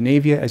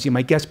Scandinavia, as you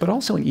might guess, but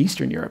also in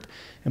Eastern Europe,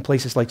 in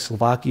places like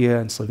Slovakia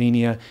and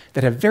Slovenia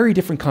that have very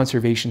different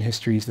conservation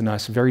histories than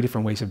us, very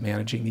different ways of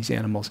managing these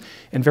animals,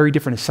 and very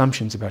different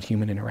assumptions about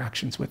human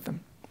interactions with them.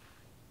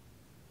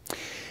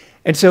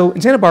 And so in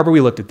Santa Barbara,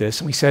 we looked at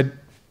this and we said,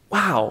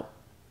 wow,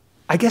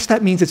 I guess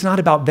that means it's not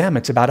about them,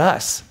 it's about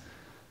us,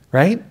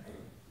 right?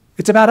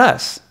 It's about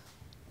us.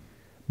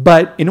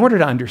 But in order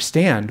to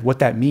understand what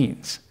that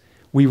means,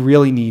 we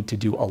really need to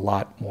do a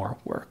lot more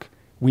work.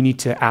 We need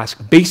to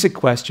ask basic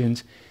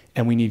questions,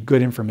 and we need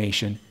good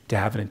information to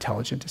have an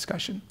intelligent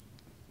discussion.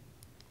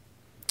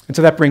 And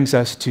so that brings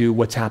us to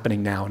what's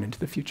happening now and into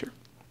the future.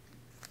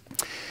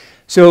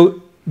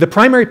 So the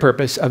primary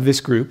purpose of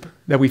this group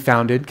that we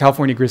founded,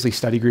 California Grizzly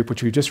Study Group,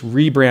 which we just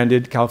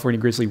rebranded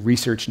California Grizzly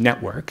Research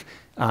Network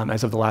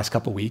as of the last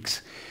couple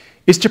weeks,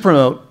 is to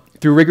promote,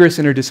 through rigorous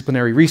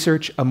interdisciplinary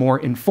research, a more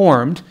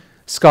informed,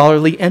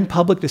 scholarly, and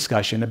public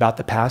discussion about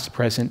the past,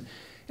 present,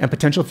 and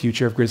potential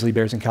future of grizzly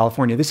bears in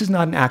California. This is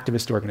not an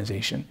activist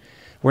organization.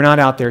 We're not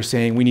out there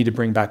saying we need to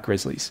bring back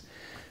grizzlies.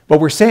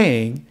 What we're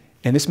saying,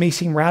 and this may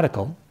seem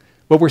radical,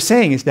 what we're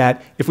saying is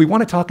that if we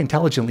want to talk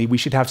intelligently, we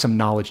should have some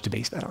knowledge to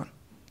base that on,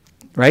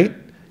 right?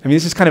 I mean,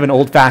 this is kind of an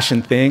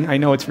old-fashioned thing. I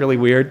know it's really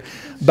weird,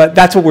 but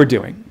that's what we're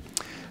doing,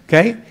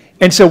 okay?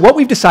 And so what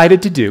we've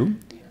decided to do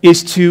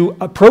is to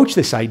approach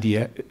this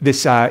idea,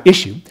 this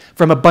issue,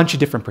 from a bunch of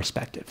different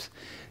perspectives.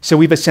 So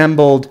we've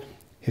assembled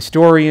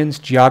historians,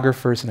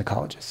 geographers, and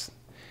ecologists.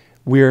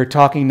 We're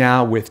talking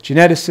now with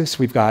geneticists,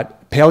 we've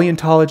got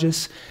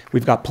paleontologists,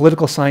 we've got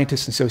political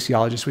scientists and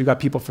sociologists, we've got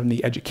people from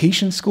the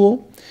education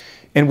school,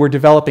 and we're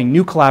developing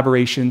new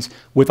collaborations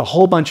with a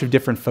whole bunch of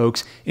different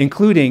folks,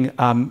 including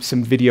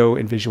some video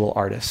and visual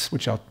artists,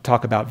 which I'll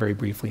talk about very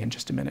briefly in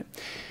just a minute.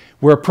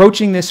 We're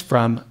approaching this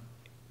from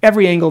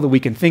every angle that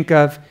we can think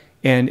of,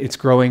 and it's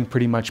growing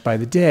pretty much by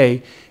the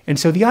day. And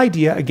so the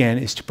idea, again,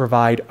 is to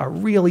provide a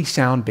really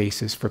sound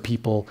basis for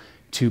people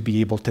to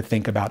be able to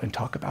think about and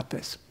talk about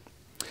this.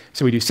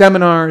 So we do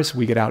seminars,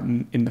 we get out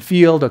in the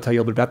field, I'll tell you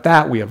a little bit about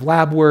that. We have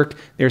lab work.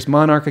 There's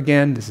Monarch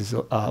again. This is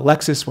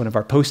Alexis, one of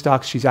our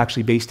postdocs. She's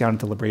actually based down at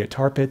the La Brea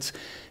Tar Pits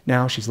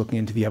now. She's looking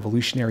into the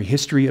evolutionary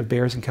history of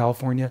bears in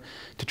California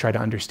to try to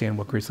understand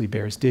what grizzly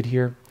bears did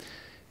here.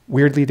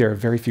 Weirdly, there are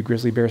very few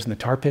grizzly bears in the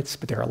tar pits,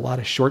 but there are a lot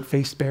of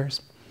short-faced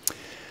bears.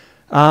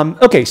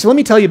 Okay, so let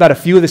me tell you about a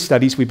few of the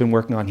studies we've been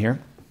working on here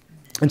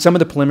and some of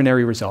the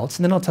preliminary results,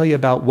 and then I'll tell you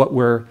about what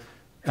we're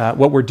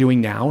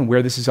doing now and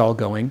where this is all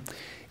going.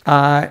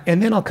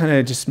 And then I'll kind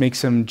of just make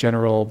some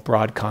general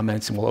broad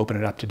comments and we'll open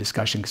it up to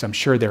discussion because I'm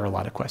sure there are a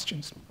lot of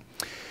questions.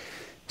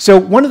 So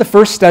one of the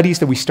first studies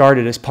that we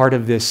started as part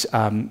of this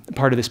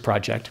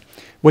project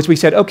was we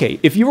said, okay,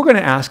 if you were going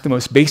to ask the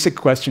most basic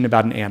question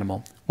about an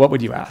animal, what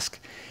would you ask?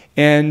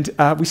 And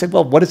we said,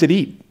 well, what does it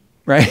eat,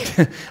 right?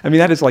 I mean,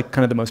 that is like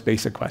kind of the most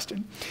basic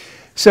question.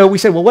 So we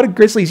said, well, what do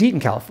grizzlies eat in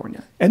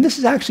California? And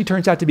this actually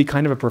turns out to be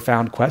kind of a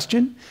profound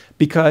question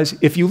because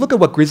if you look at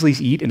what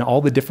grizzlies eat in all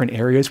the different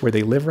areas where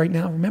they live right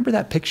now, remember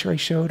that picture I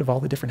showed of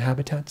all the different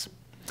habitats?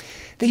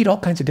 They eat all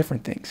kinds of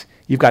different things.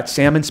 You've got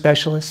salmon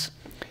specialists.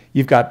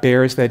 You've got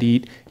bears that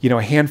eat,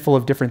 a handful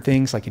of different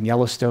things, like in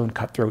Yellowstone,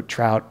 cutthroat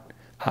trout,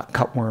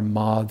 cutworm,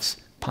 moths,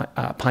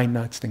 pine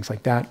nuts, things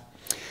like that.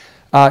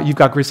 You've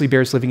got grizzly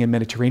bears living in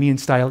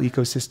Mediterranean-style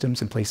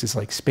ecosystems in places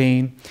like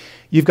Spain.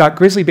 You've got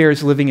grizzly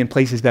bears living in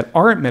places that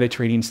aren't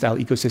Mediterranean-style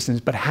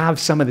ecosystems but have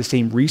some of the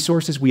same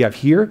resources we have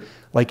here,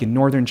 like in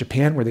northern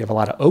Japan where they have a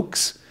lot of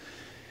oaks.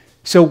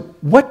 So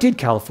what did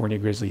California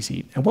grizzlies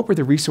eat? And what were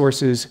the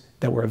resources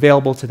that were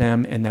available to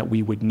them and that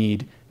we would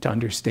need to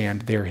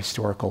understand their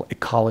historical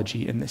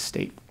ecology in this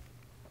state?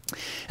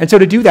 And so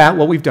to do that,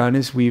 what we've done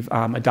is we've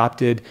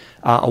adopted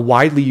a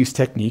widely used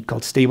technique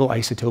called stable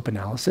isotope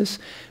analysis,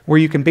 where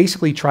you can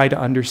basically try to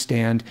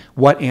understand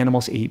what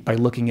animals ate by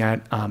looking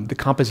at the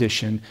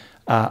composition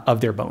of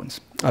their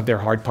bones, of their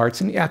hard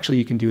parts. And actually,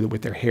 you can do it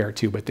with their hair,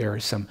 too, but there are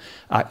some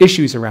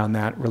issues around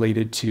that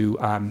related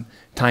to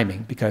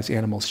timing, because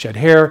animals shed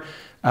hair,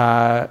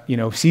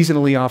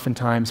 seasonally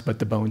oftentimes, but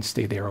the bones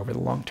stay there over the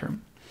long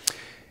term.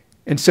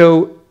 And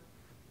so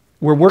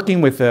we're working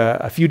with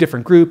a few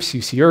different groups,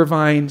 UC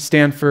Irvine,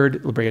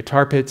 Stanford, La Brea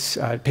Tar Pits,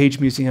 Page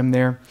Museum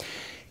there.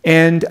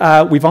 And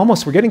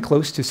we're getting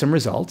close to some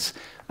results.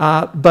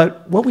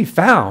 But what we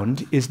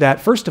found is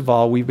that, first of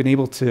all, we've been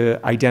able to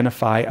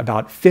identify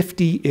about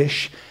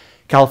 50-ish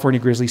California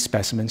grizzly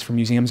specimens from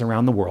museums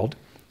around the world.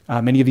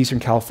 Many of these are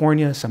in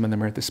California. Some of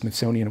them are at the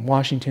Smithsonian in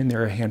Washington.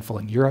 There are a handful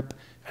in Europe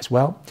as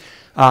well.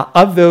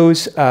 Of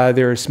those,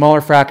 there are a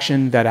smaller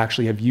fraction that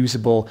actually have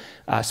usable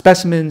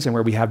specimens and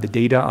where we have the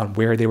data on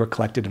where they were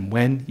collected and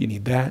when. You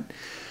need that.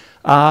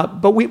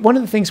 But one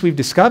of the things we've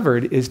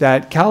discovered is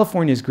that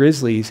California's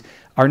grizzlies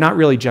are not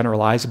really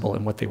generalizable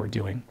in what they were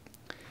doing.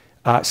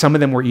 Some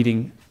of them were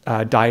eating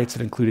diets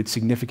that included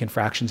significant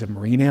fractions of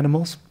marine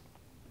animals.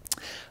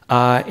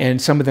 And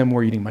some of them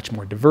were eating much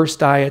more diverse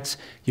diets.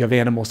 You have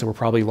animals that were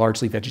probably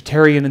largely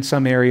vegetarian in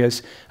some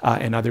areas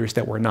and others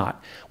that were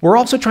not. We're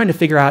also trying to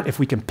figure out if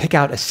we can pick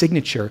out a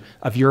signature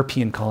of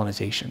European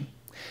colonization.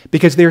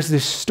 Because there's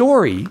this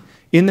story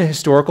in the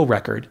historical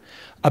record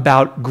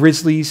about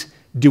grizzlies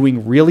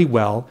doing really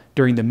well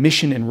during the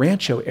Mission and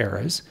Rancho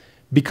eras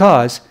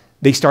because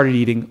they started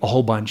eating a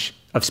whole bunch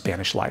of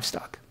Spanish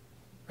livestock,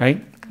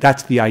 right?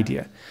 That's the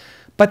idea.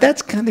 But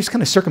there's kind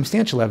of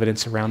circumstantial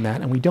evidence around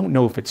that, and we don't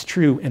know if it's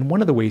true. And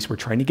one of the ways we're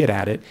trying to get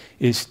at it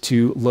is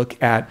to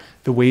look at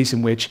the ways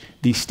in which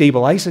these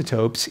stable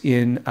isotopes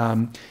in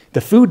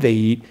the food they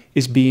eat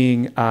is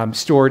being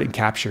stored and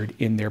captured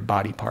in their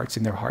body parts,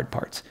 in their hard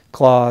parts,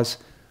 claws,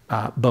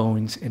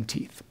 bones, and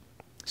teeth.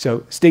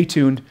 So stay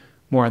tuned,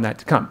 more on that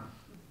to come.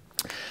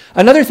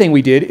 Another thing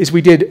we did is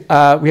we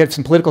had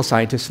some political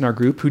scientists in our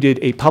group who did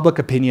a public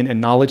opinion and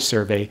knowledge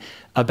survey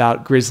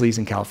about grizzlies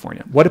in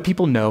California. What do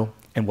people know?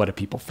 And what do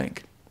people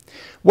think?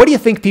 What do you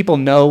think people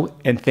know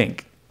and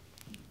think?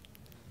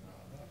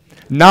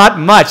 Not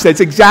much. That's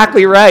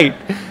exactly right.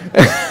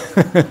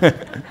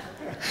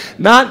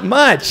 Not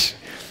much.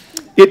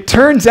 It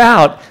turns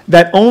out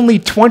that only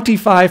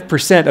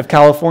 25% of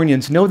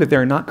Californians know that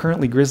there are not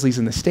currently grizzlies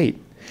in the state,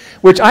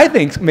 which I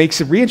think makes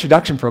the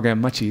reintroduction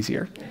program much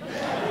easier.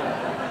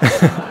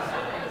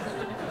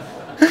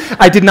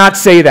 I did not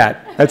say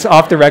that. That's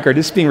off the record.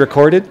 This is being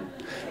recorded.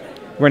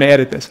 We're going to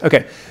edit this.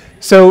 Okay.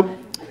 So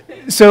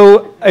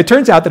it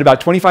turns out that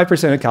about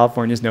 25% of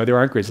Californians know there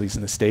aren't grizzlies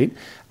in the state.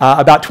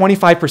 About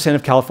 25%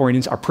 of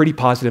Californians are pretty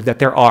positive that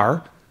there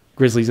are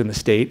grizzlies in the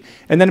state.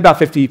 And then about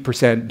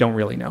 50% don't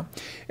really know.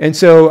 And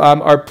so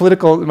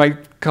my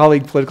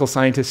colleague, political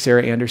scientist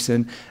Sarah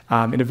Anderson,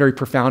 in a very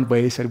profound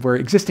way said, we're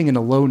existing in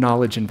a low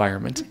knowledge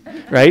environment,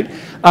 right?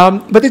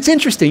 But it's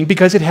interesting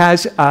because it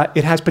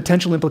has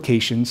potential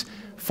implications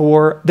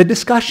for the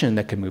discussion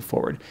that can move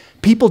forward.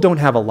 People don't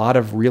have a lot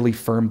of really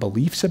firm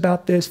beliefs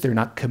about this. They're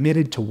not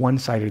committed to one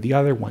side or the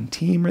other, one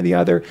team or the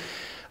other.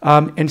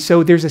 And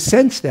so there's a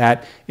sense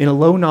that in a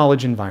low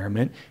knowledge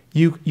environment,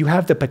 you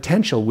have the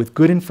potential with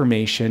good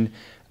information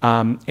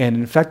and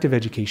an effective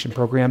education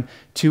program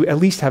to at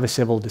least have a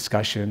civil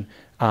discussion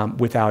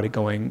without it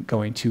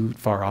going too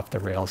far off the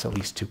rails, at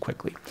least too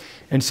quickly.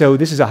 And so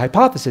this is a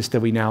hypothesis that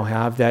we now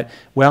have that,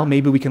 well,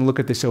 maybe we can look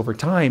at this over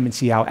time and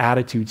see how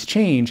attitudes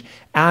change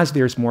as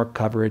there's more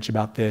coverage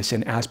about this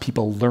and as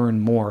people learn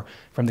more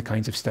from the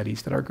kinds of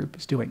studies that our group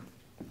is doing.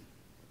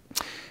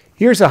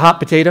 Here's a hot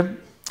potato.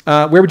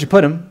 Where would you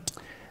put him?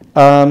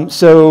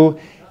 So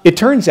it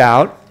turns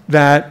out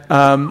that,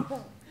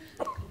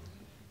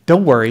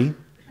 don't worry,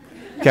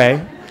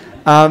 okay?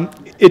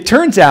 It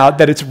turns out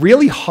that it's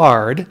really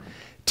hard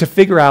to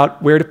figure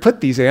out where to put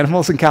these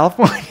animals in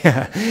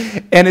California.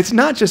 And it's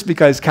not just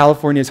because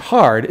California is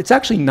hard. It's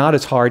actually not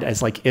as hard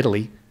as like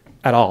Italy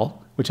at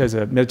all, which has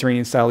a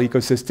Mediterranean-style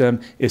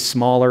ecosystem, is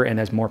smaller and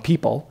has more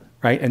people,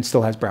 right, and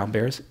still has brown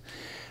bears.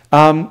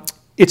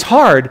 It's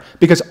hard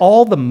because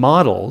all the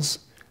models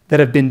that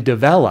have been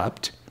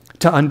developed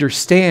to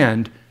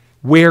understand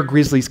where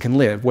grizzlies can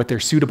live, what their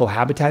suitable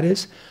habitat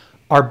is,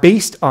 are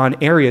based on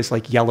areas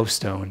like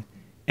Yellowstone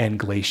and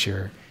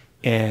Glacier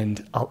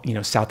and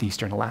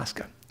southeastern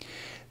Alaska.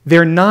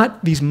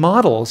 These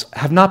models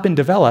have not been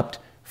developed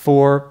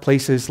for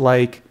places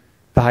like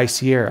the High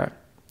Sierra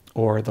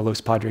or the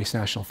Los Padres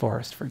National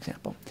Forest, for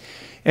example.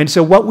 And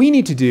so what we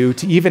need to do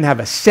to even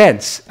have a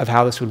sense of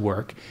how this would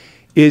work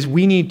is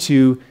we need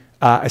to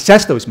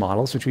assess those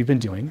models, which we've been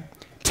doing,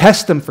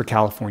 test them for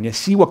California,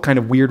 see what kind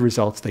of weird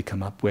results they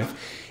come up with,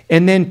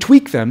 and then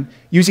tweak them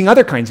using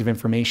other kinds of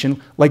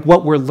information, like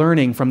what we're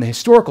learning from the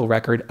historical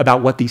record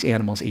about what these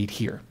animals ate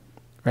here,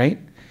 right?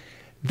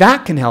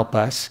 That can help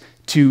us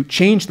to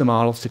change the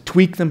models, to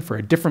tweak them for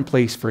a different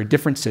place, for a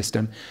different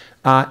system,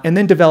 and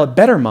then develop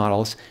better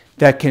models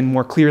that can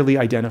more clearly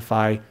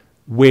identify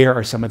where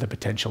are some of the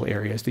potential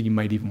areas that you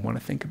might even want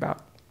to think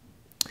about.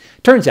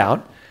 Turns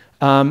out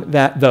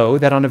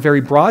that on a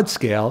very broad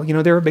scale,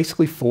 there are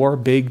basically 4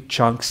 big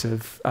chunks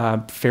of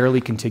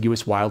fairly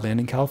contiguous wildland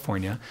in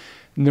California.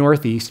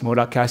 Northeast,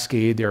 Modoc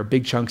Cascade, there are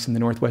big chunks in the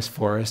Northwest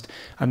Forest.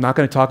 I'm not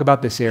going to talk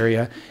about this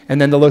area. And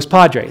then the Los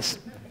Padres,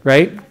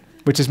 right,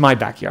 which is my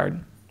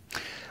backyard.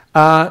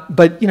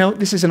 But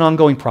this is an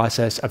ongoing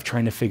process of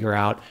trying to figure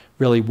out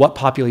really what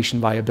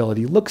population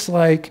viability looks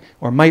like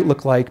or might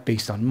look like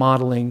based on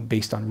modeling,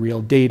 based on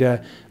real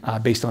data,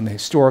 based on the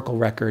historical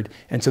record.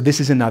 And so this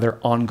is another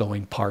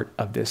ongoing part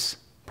of this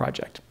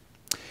project.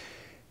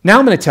 Now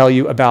I'm going to tell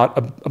you about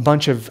a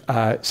bunch of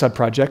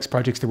sub-projects,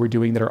 projects that we're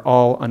doing that are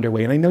all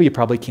underway. And I know you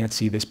probably can't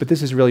see this, but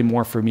this is really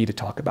more for me to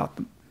talk about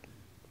them.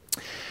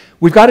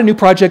 We've got a new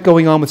project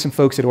going on with some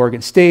folks at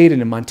Oregon State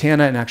and in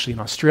Montana and actually in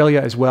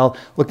Australia as well,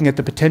 looking at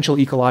the potential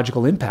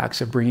ecological impacts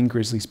of bringing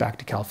grizzlies back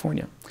to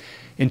California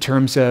in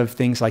terms of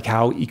things like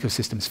how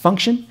ecosystems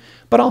function,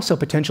 but also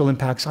potential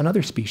impacts on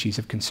other species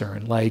of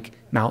concern like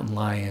mountain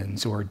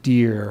lions or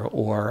deer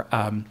or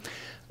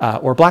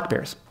black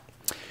bears.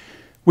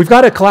 We've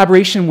got a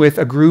collaboration with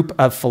a group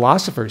of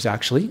philosophers,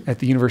 actually, at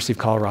the University of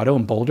Colorado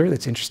in Boulder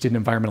that's interested in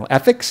environmental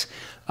ethics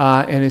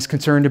and is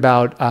concerned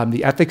about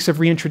the ethics of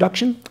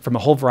reintroduction from a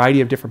whole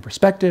variety of different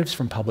perspectives,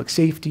 from public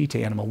safety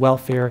to animal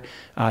welfare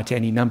to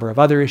any number of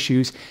other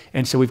issues.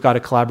 And so we've got a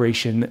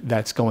collaboration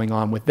that's going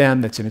on with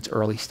them that's in its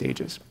early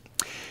stages.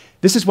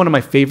 This is one of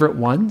my favorite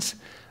ones.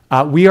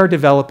 We are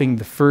developing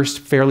the first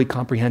fairly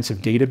comprehensive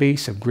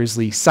database of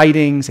grizzly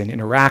sightings and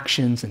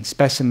interactions and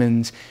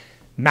specimens,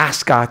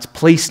 mascots,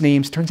 place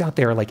names. Turns out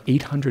there are like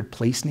 800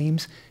 place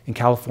names in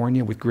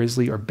California with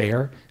grizzly or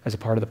bear as a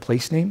part of the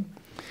place name.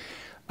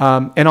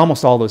 And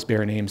almost all those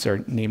bear names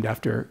are named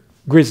after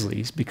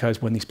grizzlies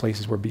because when these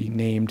places were being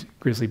named,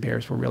 grizzly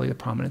bears were really the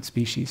prominent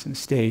species in the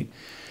state.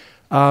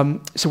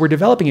 So we're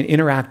developing an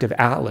interactive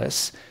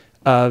atlas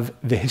of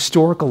the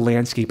historical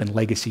landscape and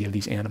legacy of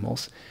these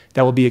animals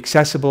that will be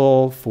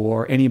accessible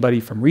for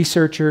anybody from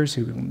researchers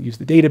who can use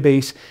the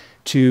database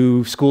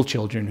to school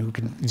children who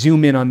can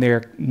zoom in on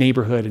their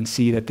neighborhood and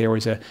see that there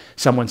was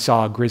someone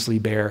saw a grizzly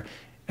bear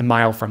a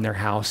mile from their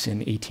house in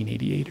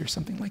 1888 or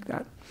something like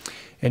that.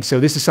 And so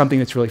this is something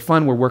that's really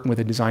fun. We're working with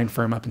a design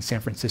firm up in San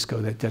Francisco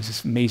that does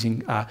this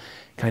amazing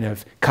kind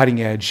of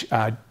cutting-edge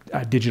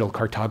digital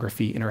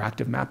cartography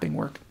interactive mapping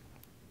work.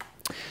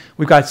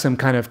 We've got some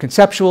kind of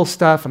conceptual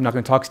stuff. I'm not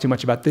going to talk too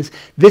much about this.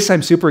 This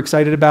I'm super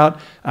excited about.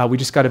 We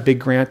just got a big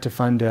grant to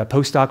fund a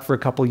postdoc for a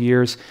couple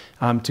years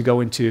to go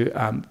into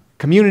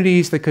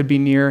communities that could be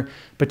near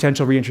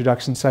potential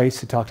reintroduction sites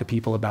to talk to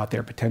people about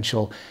their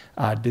potential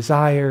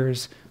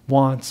desires,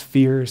 wants,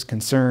 fears,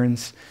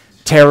 concerns,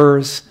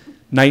 terrors,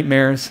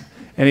 nightmares,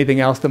 anything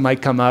else that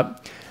might come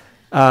up.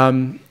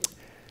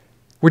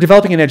 We're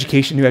developing an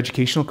new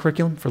educational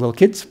curriculum for little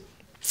kids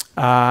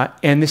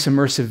and this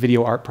immersive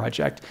video art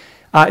project.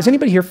 Is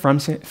anybody here from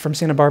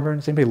Santa Barbara?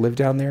 Does anybody live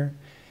down there?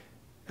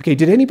 Okay,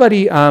 did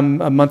anybody a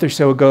month or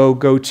so ago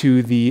go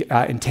to the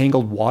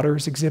Entangled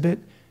Waters exhibit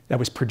that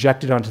was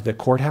projected onto the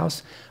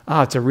courthouse?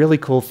 It's a really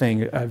cool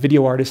thing. A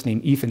video artist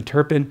named Ethan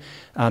Turpin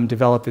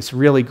developed this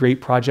really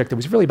great project that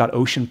was really about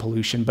ocean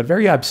pollution, but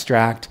very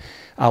abstract.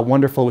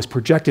 wonderful. It was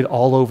projected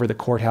all over the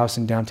courthouse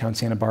in downtown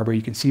Santa Barbara.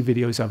 You can see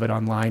videos of it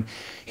online.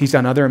 He's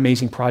done other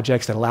amazing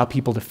projects that allow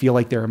people to feel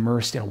like they're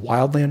immersed in a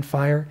wildland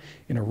fire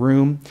in a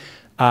room.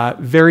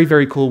 Very,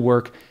 very cool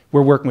work.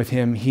 We're working with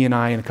him. He and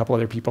I and a couple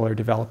other people are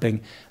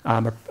developing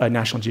a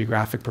National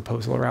Geographic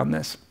proposal around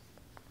this.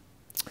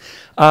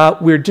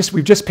 We've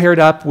just paired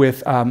up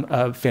with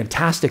a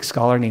fantastic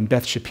scholar named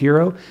Beth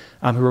Shapiro,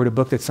 who wrote a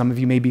book that some of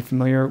you may be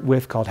familiar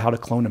with called How to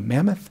Clone a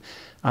Mammoth.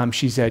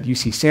 She's at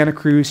UC Santa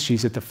Cruz.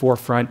 She's at the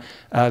forefront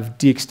of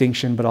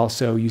de-extinction, but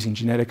also using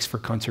genetics for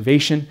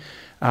conservation,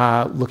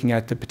 looking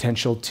at the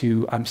potential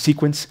to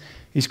sequence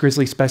these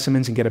grizzly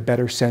specimens and get a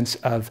better sense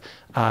of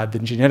the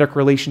genetic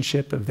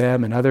relationship of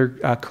them and other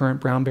current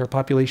brown bear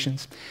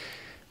populations.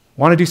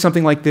 Want to do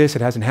something like this.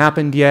 It hasn't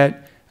happened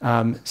yet.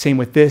 Same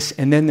with this.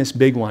 And then this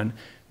big one,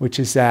 which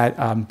is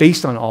that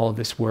based on all of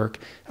this work,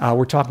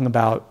 we're talking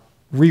about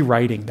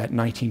rewriting that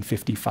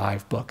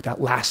 1955 book,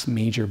 that last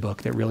major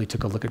book that really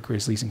took a look at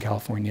grizzlies in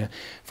California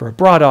for a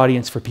broad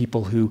audience, for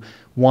people who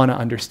want to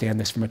understand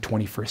this from a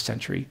 21st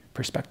century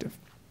perspective.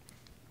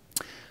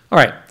 All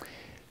right,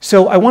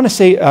 so I want to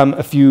say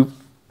a few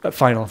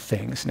final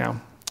things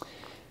now.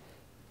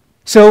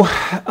 So,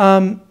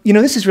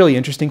 this is really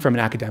interesting from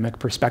an academic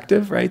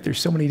perspective, right? There's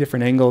so many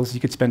different angles. You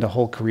could spend a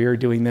whole career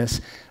doing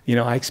this.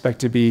 I expect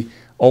to be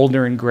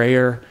older and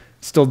grayer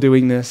still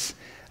doing this.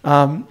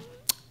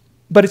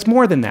 But it's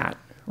more than that,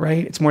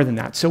 right? It's more than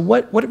that. So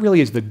what really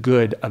is the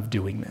good of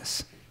doing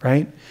this,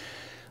 right?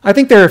 I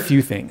think there are a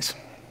few things.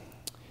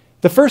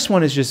 The first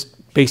one is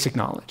just basic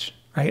knowledge,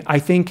 right? I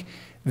think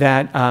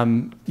that,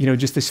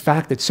 just this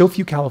fact that so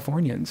few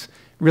Californians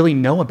really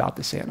know about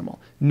this animal,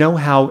 know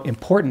how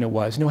important it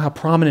was, know how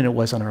prominent it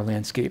was on our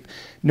landscape,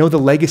 know the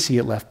legacy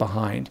it left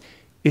behind.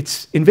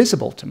 It's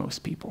invisible to most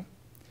people.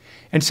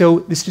 And so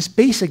this just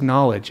basic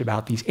knowledge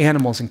about these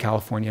animals in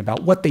California,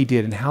 about what they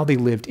did and how they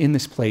lived in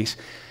this place,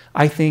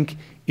 I think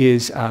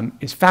is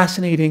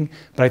fascinating,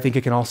 but I think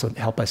it can also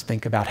help us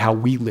think about how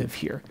we live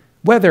here,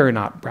 whether or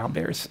not brown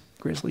bears,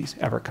 grizzlies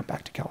ever come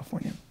back to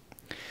California.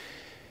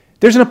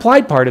 There's an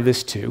applied part of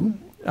this too,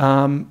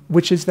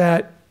 which is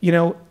that,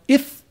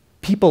 if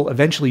people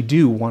eventually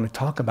do want to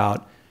talk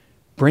about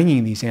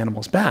bringing these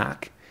animals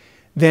back,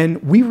 then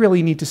we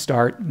really need to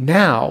start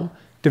now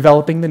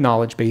developing the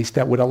knowledge base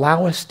that would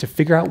allow us to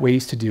figure out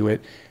ways to do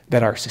it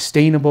that are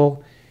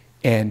sustainable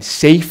and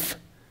safe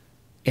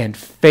and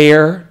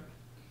fair,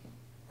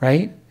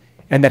 right?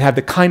 And that have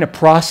the kind of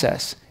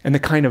process and the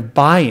kind of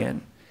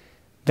buy-in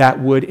that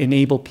would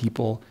enable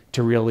people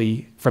to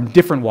really, from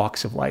different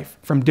walks of life,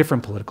 from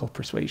different political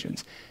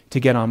persuasions, to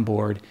get on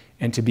board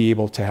and to be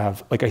able to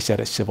have, like I said,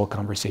 a civil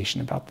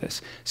conversation about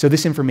this. So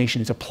this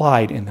information is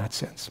applied in that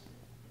sense.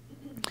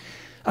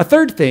 A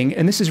third thing,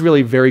 and this is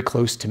really very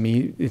close to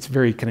me, it's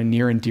very kind of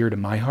near and dear to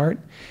my heart,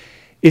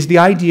 is the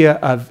idea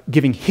of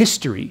giving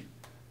history,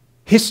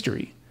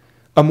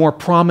 a more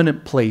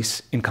prominent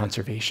place in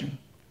conservation.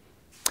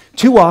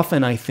 Too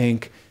often, I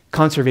think,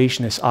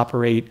 conservationists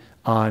operate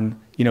on,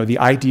 the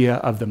idea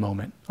of the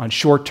moment, on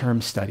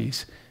short-term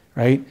studies,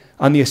 right?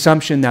 On the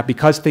assumption that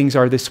because things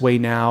are this way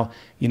now,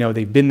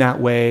 they've been that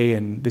way,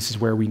 and this is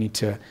where we need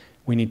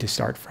to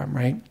start from,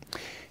 right?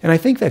 And I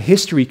think that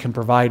history can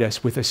provide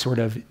us with a sort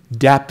of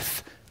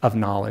depth of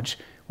knowledge,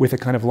 with a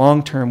kind of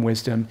long-term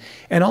wisdom,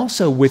 and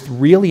also with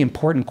really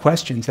important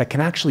questions that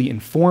can actually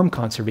inform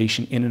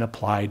conservation in an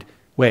applied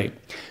way.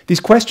 These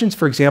questions,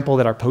 for example,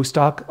 that our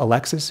postdoc,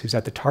 Alexis, who's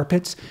at the tar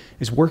pits,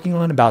 is working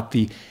on about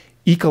the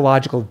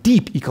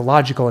deep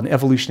ecological and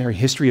evolutionary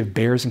history of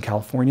bears in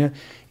California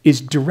is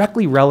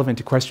directly relevant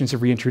to questions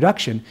of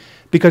reintroduction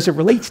because it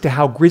relates to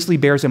how grizzly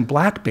bears and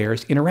black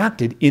bears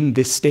interacted in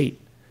this state.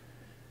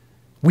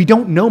 We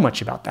don't know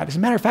much about that. As a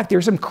matter of fact, there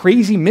are some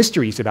crazy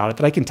mysteries about it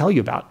that I can tell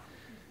you about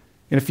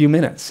in a few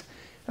minutes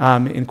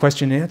in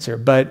question and answer.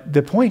 But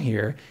the point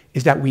here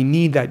is that we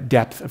need that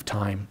depth of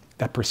time,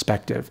 that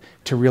perspective,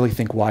 to really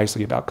think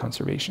wisely about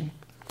conservation.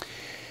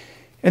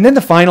 And then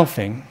the final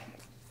thing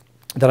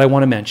that I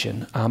want to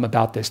mention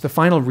about this, the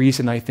final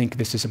reason I think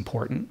this is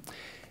important,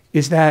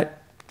 is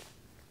that,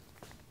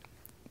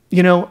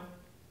 the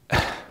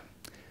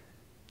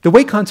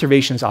way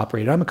conservation is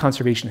operated, I'm a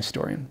conservation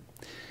historian,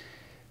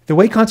 the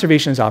way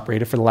conservation has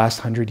operated for the last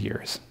 100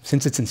 years,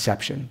 since its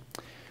inception,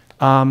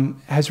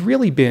 has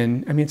really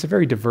been, it's a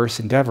very diverse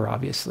endeavor,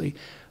 obviously,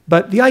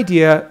 but the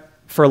idea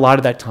for a lot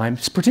of that time,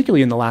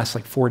 particularly in the last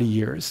 40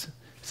 years,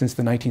 since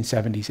the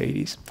 1970s,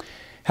 80s,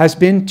 has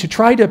been to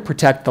try to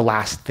protect the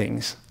last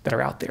things that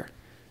are out there,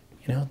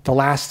 the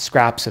last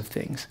scraps of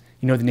things,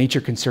 the Nature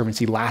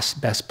Conservancy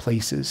last best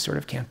places sort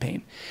of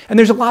campaign. And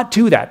there's a lot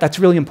to that. That's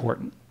really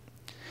important.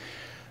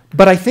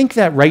 But I think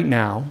that right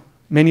now,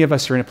 many of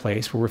us are in a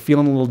place where we're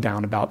feeling a little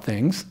down about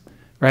things,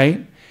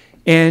 right?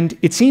 And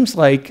it seems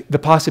like the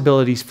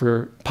possibilities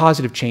for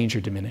positive change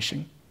are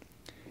diminishing.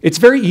 It's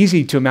very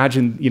easy to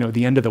imagine,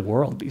 the end of the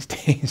world these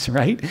days,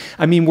 right?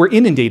 We're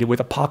inundated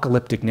with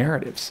apocalyptic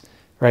narratives,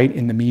 right,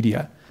 in the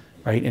media,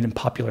 right, and in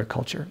popular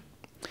culture.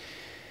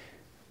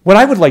 What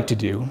I would like to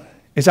do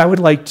is I would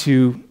like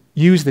to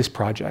use this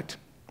project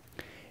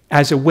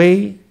as a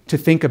way to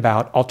think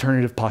about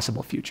alternative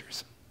possible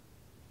futures,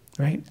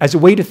 right? As a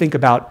way to think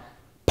about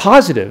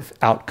positive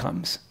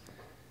outcomes,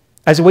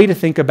 as a way to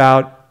think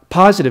about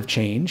positive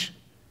change,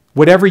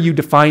 whatever you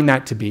define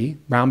that to be,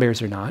 brown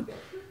bears or not,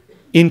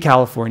 in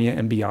California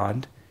and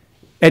beyond,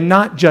 and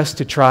not just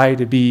to try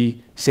to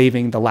be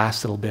saving the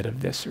last little bit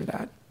of this or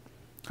that.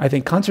 I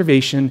think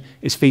conservation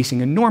is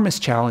facing enormous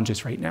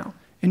challenges right now.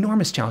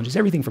 Enormous challenges,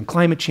 everything from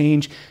climate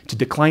change to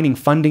declining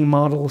funding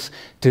models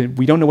to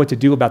we don't know what to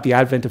do about the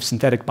advent of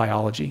synthetic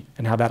biology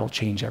and how that'll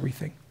change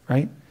everything,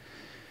 right?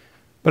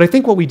 But I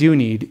think what we do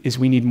need is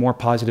we need more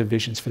positive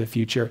visions for the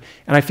future.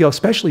 And I feel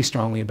especially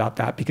strongly about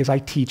that because I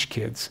teach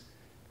kids,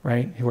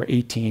 right, who are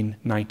 18,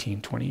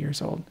 19, 20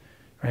 years old,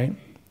 right?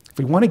 If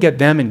we want to get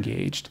them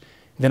engaged,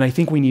 then I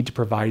think we need to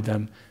provide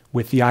them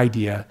with the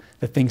idea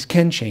that things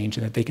can change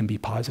and that they can be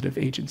positive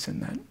agents in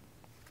that.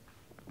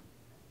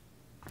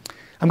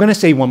 I'm going to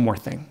say one more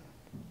thing,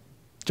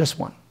 just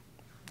one.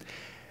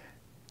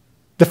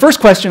 The first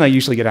question I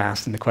usually get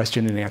asked in the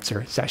question and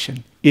answer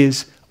session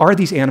is, are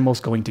these animals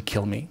going to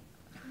kill me?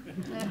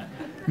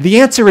 The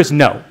answer is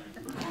no.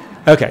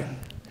 Okay.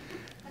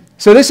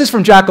 So this is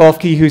from Jack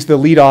Olfke, who's the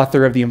lead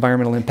author of the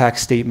environmental impact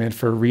statement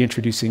for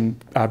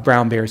reintroducing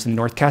brown bears in the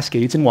North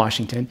Cascades in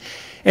Washington.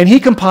 And he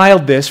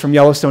compiled this from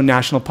Yellowstone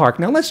National Park.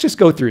 Now let's just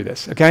go through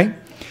this, okay?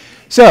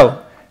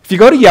 So if you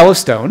go to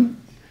Yellowstone,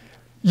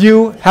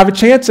 you have a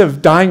chance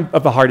of dying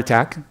of a heart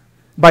attack.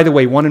 By the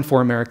way, 1 in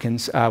 4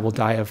 Americans will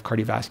die of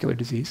cardiovascular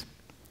disease.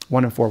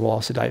 1 in 4 will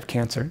also die of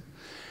cancer.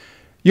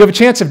 You have a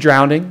chance of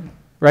drowning,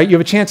 right? You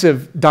have a chance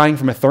of dying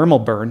from a thermal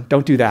burn.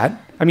 Don't do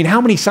that. I mean, how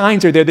many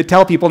signs are there that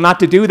tell people not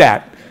to do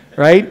that,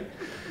 right?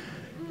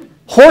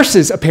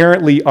 Horses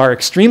apparently are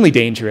extremely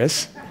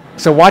dangerous,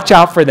 so watch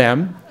out for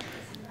them.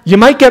 You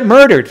might get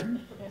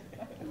murdered,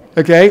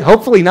 okay?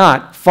 Hopefully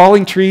not.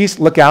 Falling trees,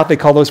 look out. They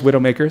call those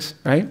widowmakers,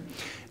 right?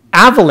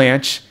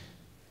 Avalanche,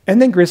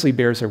 and then grizzly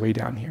bears are way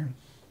down here,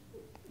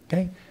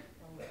 okay?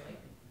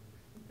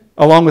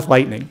 Along with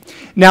lightning.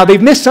 Now,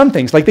 they've missed some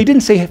things. Like they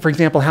didn't say, for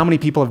example, how many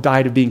people have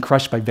died of being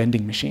crushed by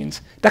vending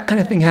machines. That kind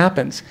of thing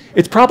happens.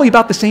 It's probably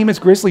about the same as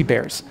grizzly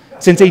bears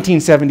since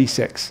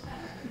 1876,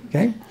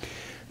 okay?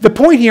 The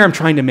point here I'm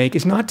trying to make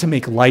is not to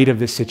make light of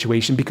this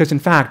situation because, in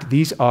fact,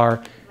 these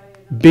are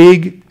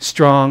big,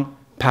 strong,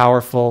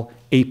 powerful,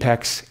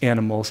 apex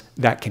animals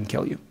that can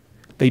kill you.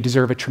 They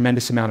deserve a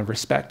tremendous amount of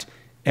respect.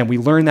 And we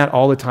learn that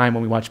all the time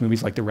when we watch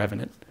movies like The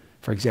Revenant,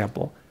 for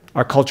example.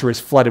 Our culture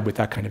is flooded with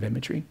that kind of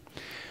imagery.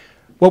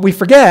 What we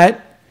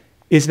forget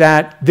is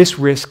that this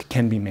risk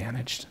can be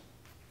managed,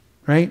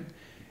 right?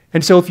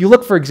 And so if you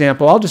look, for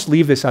example, I'll just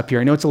leave this up here.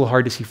 I know it's a little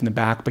hard to see from the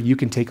back, but you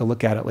can take a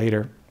look at it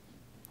later.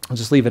 I'll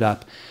just leave it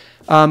up.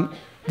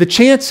 The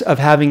chance of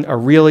having a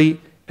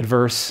really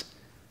adverse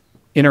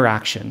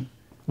interaction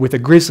with a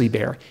grizzly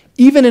bear,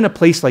 even in a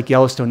place like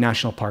Yellowstone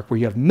National Park, where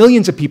you have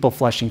millions of people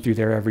flushing through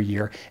there every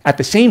year, at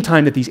the same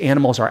time that these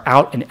animals are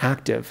out and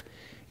active,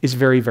 is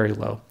very, very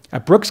low.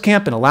 At Brooks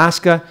Camp in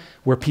Alaska,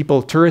 where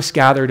tourists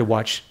gather to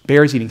watch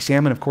bears eating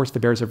salmon, of course, the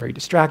bears are very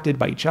distracted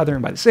by each other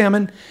and by the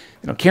salmon.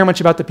 They don't care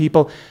much about the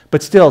people.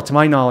 But still, to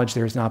my knowledge,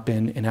 there has not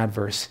been an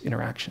adverse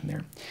interaction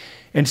there.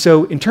 And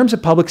so in terms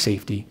of public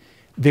safety,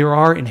 there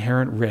are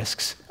inherent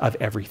risks of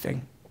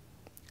everything.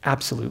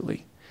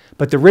 Absolutely.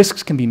 But the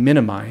risks can be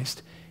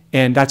minimized.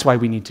 And that's why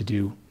we need to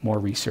do more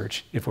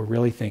research if we're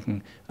really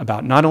thinking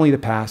about not only the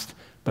past,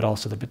 but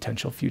also the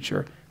potential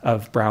future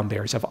of brown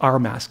bears, of our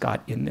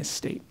mascot in this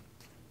state.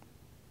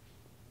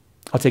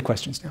 I'll take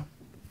questions now.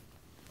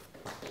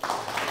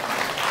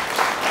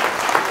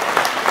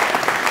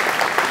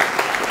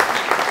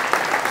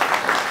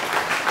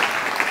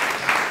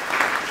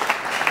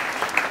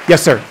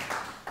 Yes, sir.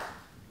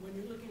 When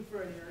you're looking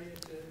for an area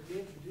to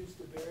reintroduce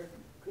the bear,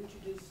 couldn't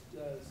you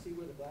just see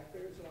where the black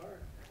bears are?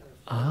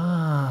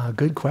 Ah,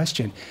 good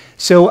question.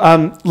 So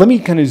let me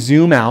kind of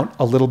zoom out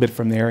a little bit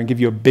from there and give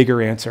you a bigger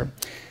answer.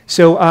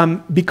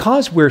 So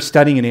because we're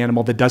studying an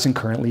animal that doesn't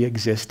currently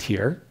exist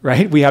here,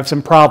 right, we have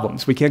some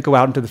problems. We can't go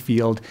out into the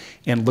field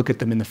and look at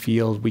them in the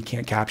field. We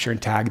can't capture and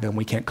tag them.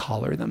 We can't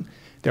collar them.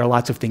 There are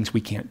lots of things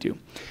we can't do.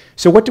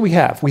 So what do we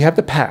have? We have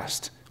the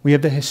past. We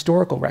have the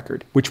historical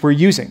record, which we're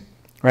using,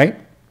 right?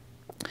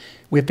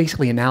 We have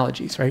basically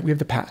analogies, right? We have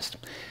the past.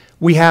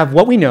 We have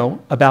what we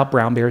know about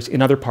brown bears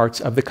in other parts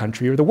of the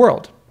country or the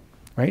world,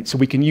 right? So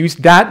we can use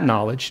that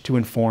knowledge to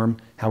inform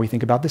how we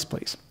think about this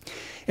place.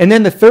 And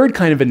then the third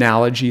kind of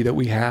analogy that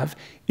we have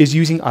is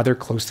using other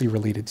closely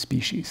related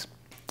species,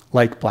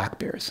 like black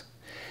bears.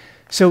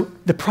 So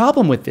the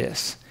problem with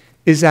this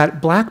is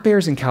that black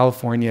bears in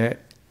California,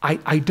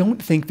 I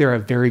don't think they're a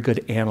very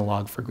good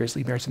analog for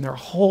grizzly bears, and there are a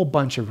whole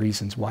bunch of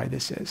reasons why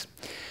this is.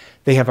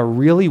 They have a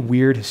really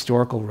weird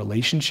historical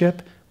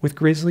relationship with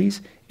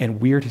grizzlies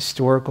and weird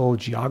historical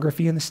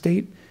geography in the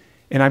state.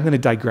 And I'm going to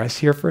digress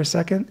here for a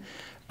second.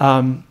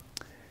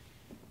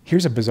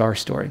 Here's a bizarre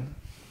story.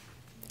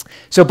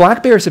 So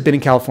black bears have been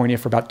in California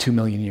for about 2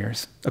 million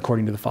years,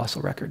 according to the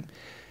fossil record.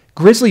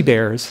 Grizzly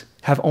bears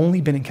have only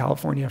been in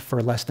California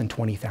for less than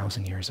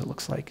 20,000 years, it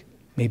looks like.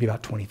 Maybe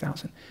about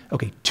 20,000.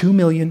 Okay, 2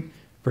 million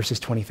versus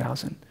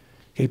 20,000.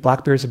 Okay,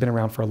 black bears have been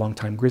around for a long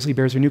time. Grizzly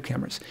bears are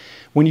newcomers.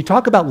 When you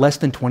talk about less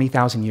than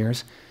 20,000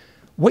 years,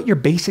 what you're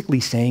basically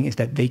saying is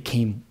that they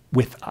came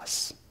with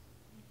us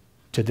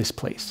to this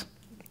place.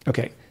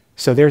 Okay,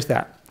 so there's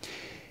that.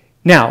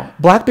 Now,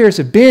 black bears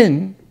have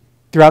been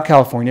throughout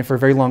California for a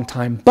very long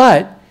time,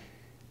 but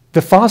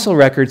the fossil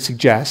record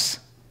suggests,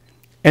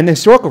 and the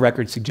historical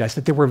record suggests,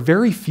 that there were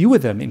very few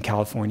of them in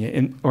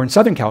California, or in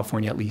Southern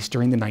California at least,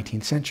 during the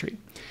 19th century.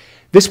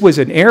 This was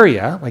an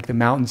area, like the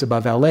mountains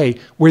above LA,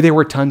 where there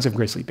were tons of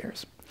grizzly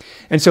bears.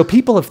 And so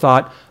people have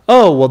thought,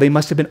 oh, well, they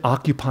must have been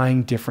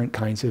occupying different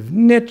kinds of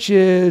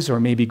niches, or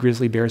maybe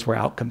grizzly bears were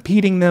out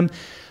competing them.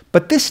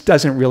 But this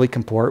doesn't really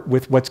comport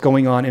with what's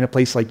going on in a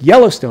place like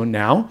Yellowstone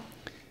now,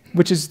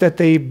 which is that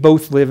they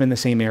both live in the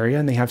same area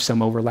and they have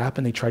some overlap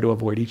and they try to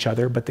avoid each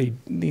other, but they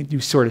do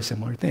sort of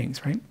similar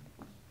things, right?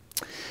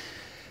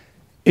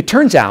 It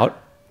turns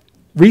out,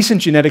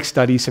 recent genetic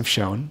studies have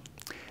shown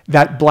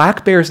that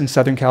black bears in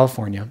Southern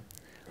California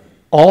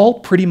all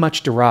pretty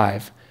much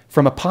derive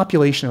from a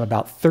population of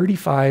about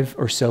 35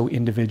 or so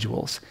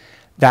individuals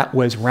that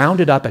was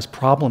rounded up as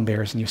problem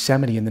bears in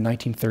Yosemite in the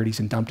 1930s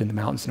and dumped in the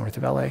mountains north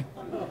of LA.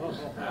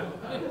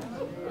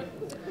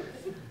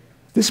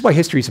 This is why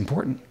history is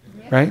important,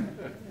 right?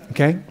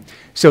 Okay?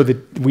 So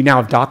we now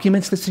have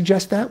documents that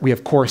suggest that. We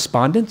have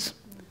correspondence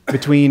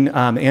between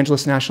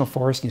Angeles National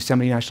Forest and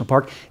Yosemite National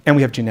Park, and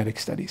we have genetic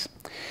studies.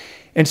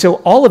 And so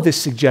all of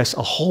this suggests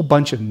a whole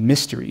bunch of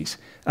mysteries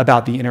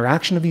about the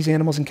interaction of these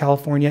animals in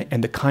California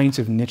and the kinds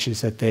of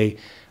niches that they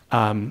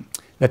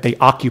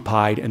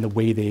occupied and the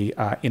way they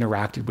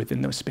interacted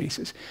within those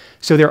spaces.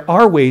 So there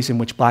are ways in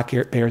which black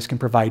bears can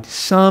provide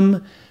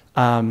some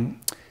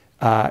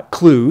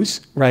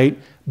clues, right?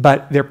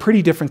 But they're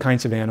pretty different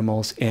kinds of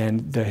animals,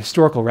 and the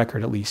historical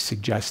record at least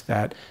suggests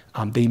that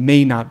they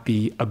may not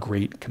be a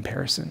great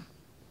comparison.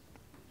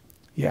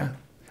 Yeah.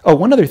 Oh,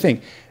 one other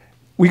thing.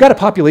 We got a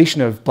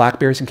population of black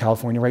bears in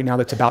California right now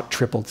that's about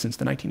tripled since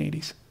the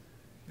 1980s.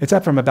 It's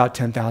up from about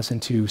 10,000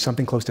 to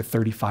something close to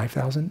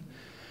 35,000.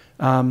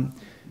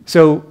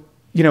 So,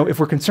 you know, if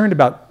we're concerned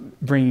about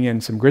bringing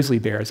in some grizzly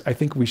bears, I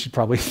think we should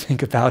probably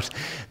think about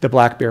the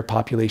black bear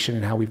population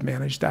and how we've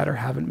managed that or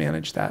haven't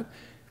managed that,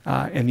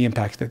 and the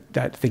impact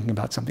that thinking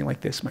about something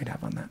like this might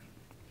have on that.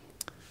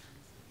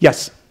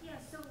 Yes? Yeah,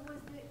 so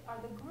are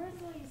the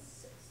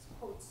grizzlies,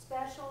 quote,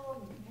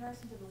 special in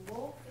comparison to the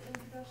wolf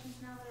introductions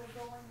now that are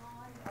going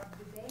on? Or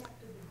do they have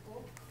to be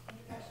wolf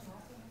introduction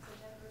also have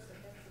such adverse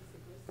effects as the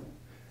grizzly?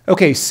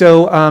 Okay,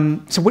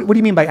 so what do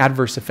you mean by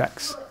adverse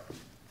effects?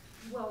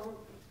 Well,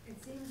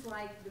 it seems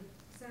like the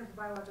Center for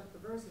Biological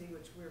Diversity,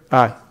 which we're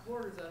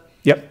supporters of,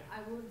 yep.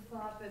 I would have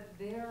thought that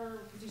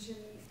their petition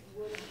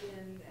would have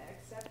been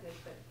accepted,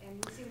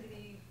 and we seem to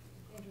be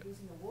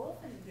introducing the wolf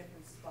in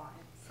different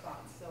spots.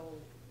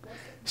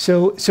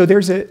 So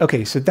there's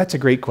so that's a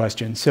great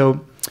question.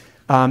 So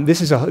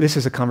this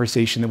is a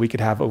conversation that we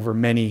could have over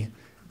many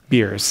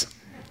beers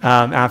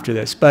after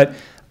this. But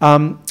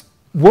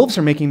wolves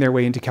are making their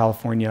way into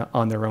California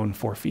on their own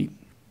 4 feet,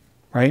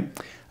 right?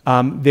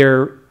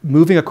 They're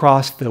moving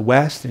across the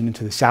west and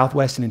into the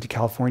southwest and into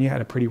California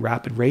at a pretty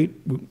rapid rate.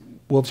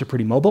 Wolves are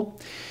pretty mobile.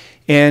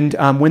 And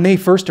when the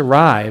first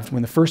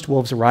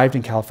wolves arrived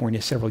in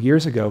California several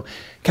years ago,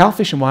 Cal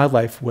Fish and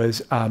Wildlife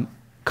was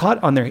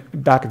caught on their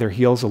back of their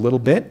heels a little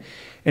bit.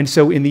 And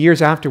so in the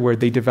years afterward,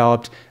 they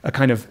developed a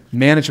kind of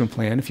management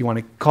plan, if you want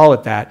to call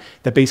it that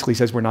basically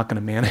says we're not going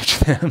to manage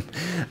them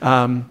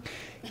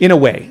in a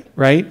way,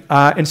 right?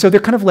 And so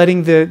they're kind of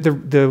letting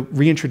the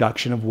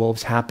reintroduction of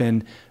wolves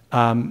happen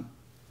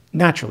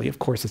naturally. Of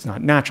course, it's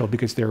not natural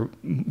because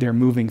they're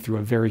moving through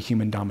a very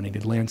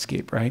human-dominated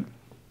landscape, right?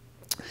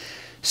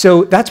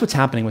 So that's what's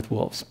happening with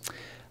wolves.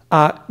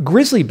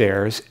 Grizzly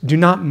bears do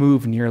not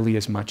move nearly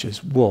as much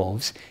as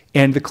wolves,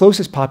 and the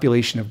closest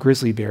population of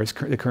grizzly bears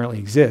that currently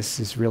exists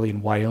is really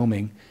in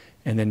Wyoming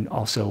and then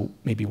also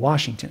maybe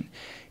Washington.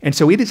 And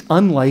so it is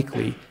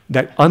unlikely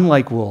that,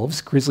 unlike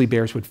wolves, grizzly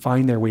bears would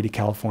find their way to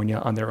California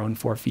on their own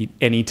 4 feet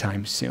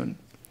anytime soon.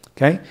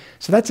 Okay?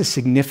 So that's a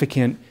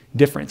significant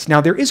difference.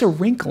 Now, there is a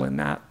wrinkle in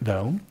that,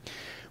 though,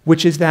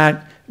 which is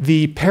that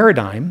the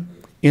paradigm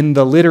in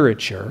the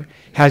literature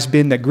has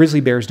been that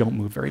grizzly bears don't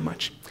move very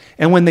much.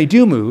 And when they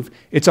do move,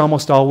 it's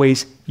almost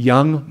always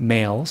young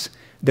males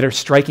that are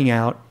striking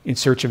out in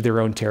search of their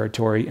own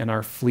territory and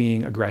are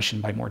fleeing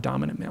aggression by more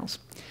dominant males.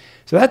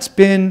 So that's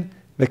been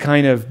the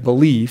kind of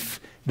belief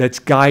that's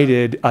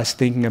guided us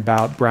thinking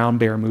about brown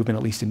bear movement,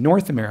 at least in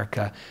North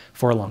America,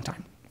 for a long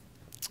time.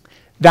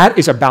 That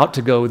is about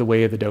to go the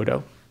way of the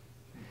dodo.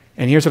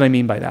 And here's what I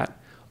mean by that.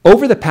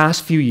 Over the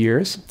past few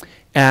years,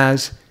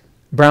 as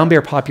brown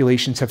bear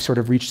populations have sort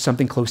of reached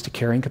something close to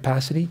carrying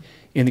capacity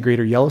in the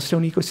greater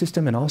Yellowstone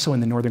ecosystem and also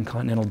in the Northern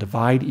Continental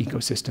Divide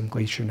ecosystem,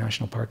 Glacier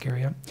National Park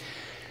area,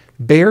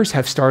 bears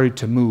have started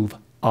to move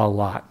a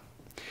lot.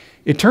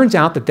 It turns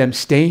out that them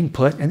staying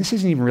put, and this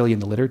isn't even really in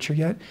the literature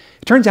yet,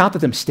 it turns out that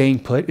them staying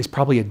put is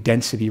probably a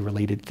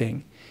density-related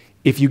thing.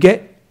 If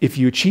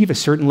you achieve a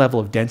certain level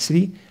of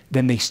density,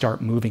 then they start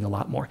moving a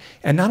lot more.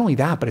 And not only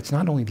that, but it's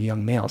not only the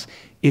young males,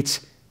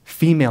 it's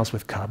females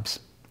with cubs.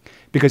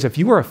 Because if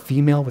you are a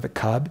female with a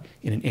cub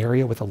in an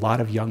area with a lot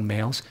of young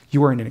males,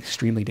 you are in an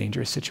extremely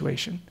dangerous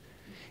situation.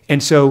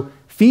 And so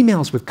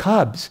females with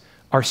cubs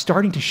are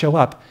starting to show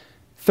up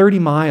 30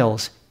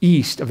 miles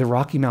east of the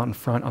Rocky Mountain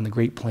front on the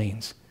Great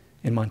Plains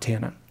in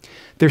Montana.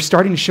 They're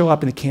starting to show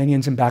up in the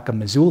canyons in back of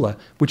Missoula,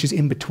 which is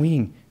in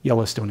between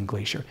Yellowstone and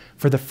Glacier,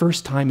 for the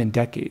first time in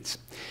decades.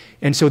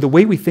 And so the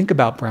way we think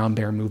about brown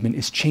bear movement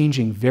is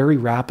changing very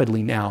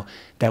rapidly now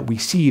that we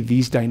see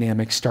these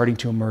dynamics starting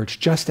to emerge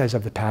just as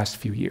of the past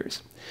few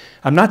years.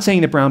 I'm not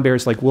saying that brown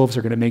bears like wolves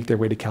are going to make their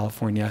way to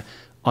California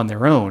on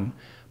their own,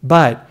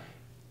 but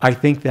I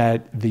think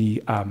that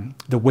the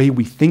way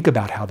we think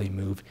about how they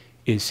move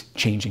is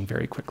changing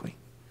very quickly.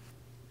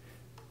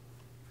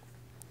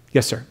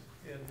 Yes, sir.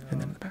 And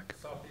then in the back.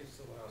 Southeast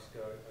Alaska,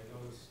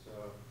 I noticed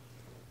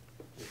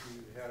if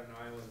you had an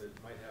island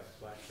that might have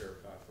black bear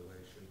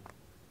population,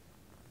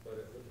 but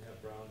it wouldn't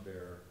have brown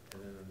bear,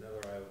 and then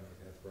another island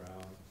would have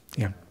brown.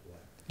 Yeah. And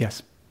black.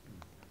 Yes.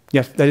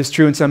 Yes, that is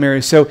true in some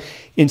areas. So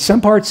in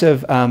some parts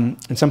of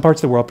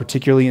the world,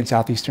 particularly in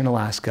southeastern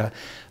Alaska,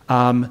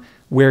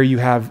 where you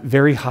have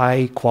very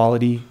high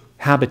quality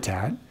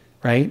habitat,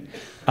 right?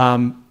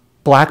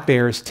 Black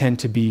bears tend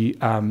to be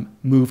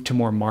moved to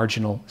more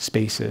marginal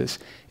spaces,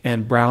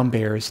 and brown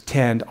bears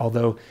tend,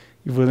 although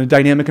in a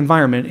dynamic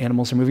environment,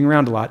 animals are moving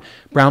around a lot,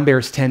 brown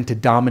bears tend to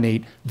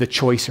dominate the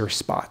choicer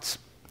spots,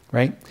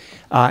 right?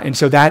 And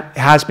so that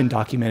has been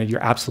documented,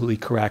 you're absolutely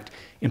correct,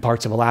 in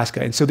parts of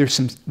Alaska. And so there's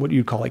some, what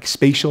you'd call like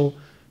spatial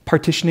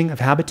partitioning of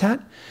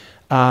habitat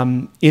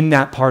in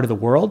that part of the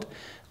world.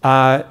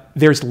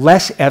 There's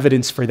less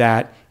evidence for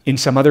that in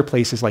some other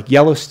places like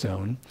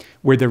Yellowstone,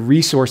 where the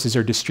resources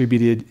are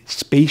distributed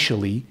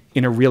spatially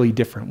in a really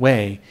different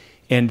way,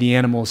 and the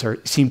animals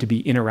seem to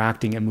be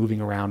interacting and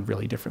moving around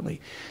really differently.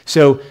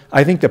 So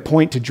I think the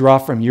point to draw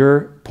from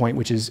your point,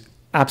 which is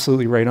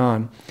absolutely right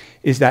on,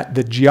 is that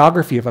the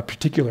geography of a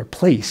particular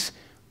place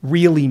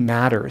really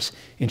matters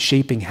in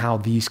shaping how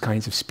these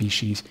kinds of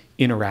species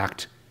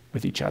interact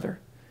with each other,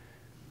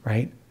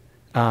 right?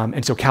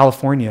 And so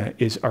California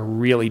is a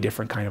really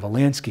different kind of a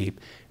landscape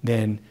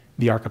than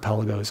the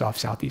archipelagos off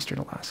southeastern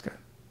Alaska,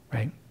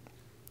 right?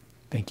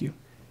 Thank you.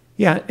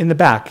 Yeah, in the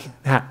back. Do you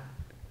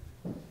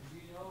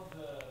know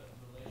the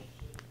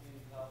relationship between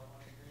the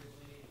California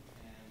grizzly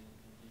and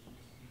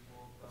indigenous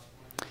people of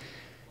California?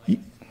 Like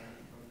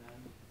learning from them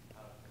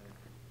how to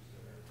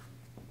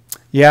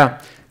preserve?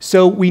 Yeah.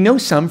 So we know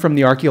some from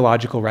the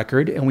archaeological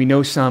record, and we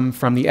know some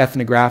from the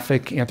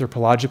ethnographic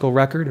anthropological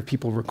record of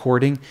people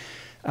recording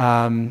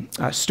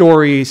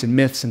stories and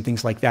myths and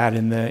things like that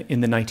in the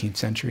 19th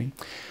century.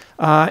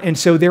 And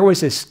so there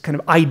was this kind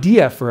of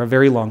idea for a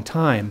very long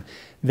time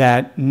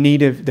that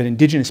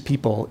indigenous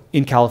people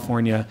in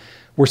California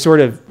were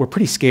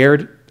pretty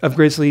scared of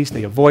grizzlies.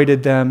 They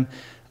avoided them,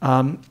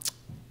 and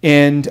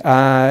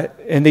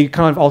they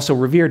kind of also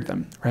revered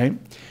them, right?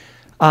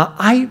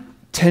 I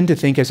tend to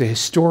think, as a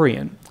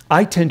historian,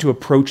 I tend to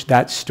approach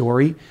that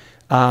story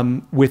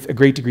with a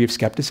great degree of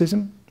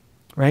skepticism,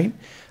 right?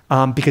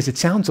 Because it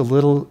sounds a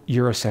little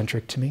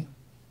Eurocentric to me,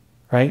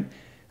 right?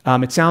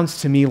 It sounds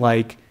to me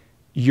like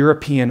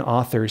European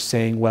authors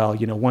saying, well,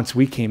 once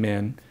we came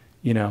in,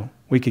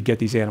 we could get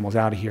these animals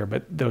out of here,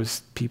 but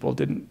those people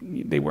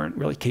they weren't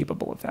really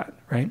capable of that,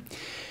 right?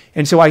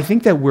 And so I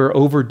think that we're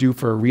overdue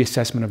for a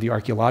reassessment of the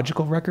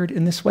archaeological record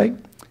in this way,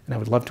 and I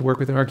would love to work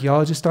with an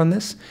archaeologist on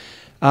this.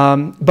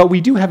 But we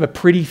do have a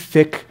pretty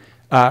thick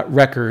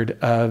record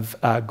of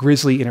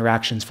grizzly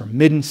interactions from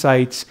midden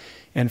sites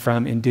and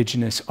from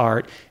indigenous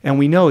art. And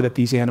we know that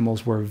these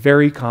animals were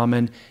very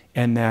common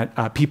and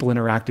that people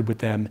interacted with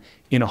them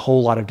in a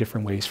whole lot of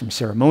different ways, from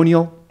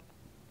ceremonial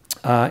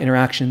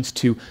interactions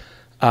to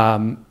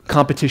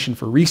competition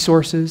for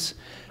resources,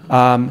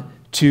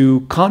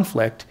 to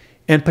conflict,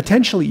 and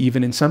potentially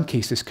even in some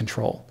cases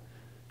control,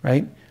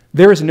 right?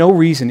 There is no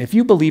reason, if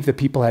you believe that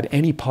people had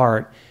any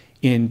part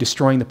in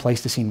destroying the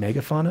Pleistocene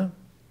megafauna,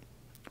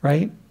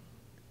 right?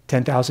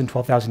 10,000,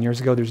 12,000 years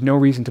ago, there's no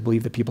reason to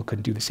believe that people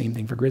couldn't do the same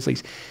thing for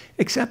grizzlies.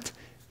 Except,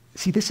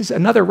 see, this is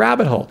another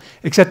rabbit hole,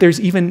 except there's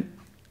even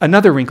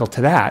another wrinkle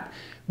to that,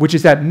 which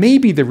is that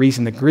maybe the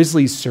reason the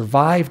grizzlies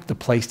survived the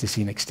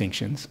Pleistocene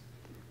extinctions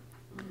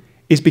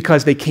is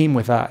because they came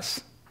with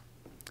us.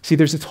 See,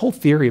 there's this whole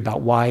theory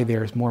about why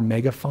there's more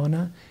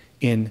megafauna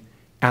in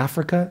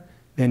Africa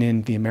than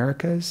in the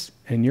Americas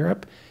and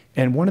Europe.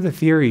 And one of the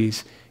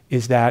theories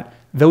is that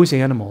those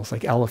animals,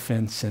 like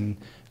elephants and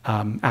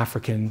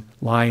African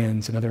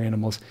lions and other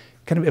animals,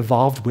 kind of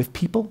evolved with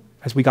people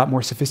as we got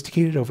more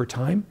sophisticated over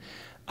time.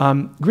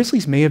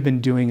 Grizzlies may have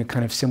been doing a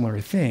kind of similar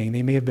thing.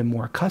 They may have been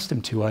more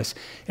accustomed to us,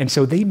 and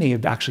so they may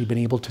have actually been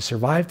able to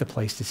survive the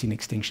Pleistocene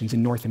extinctions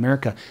in North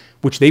America,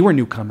 which they were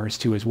newcomers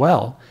to as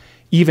well,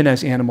 even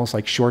as animals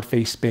like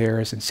short-faced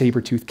bears and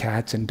saber-toothed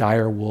cats and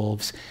dire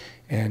wolves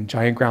and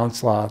giant ground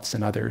sloths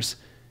and others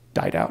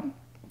died out,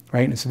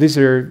 right? And so these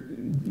are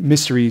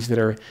mysteries that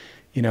are,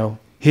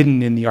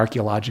 hidden in the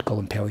archaeological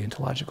and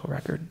paleontological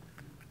record.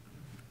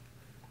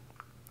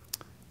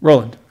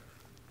 Roland.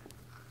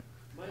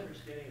 My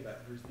understanding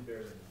about grizzly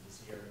bears in the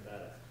Sierra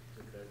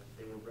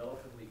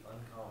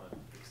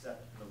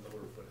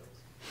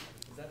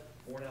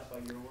borne out by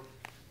your work?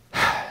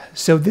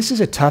 So this is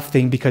a tough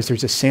thing because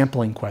there's a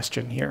sampling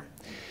question here.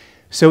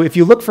 So if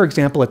you look, for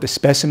example, at the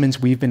specimens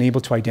we've been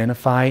able to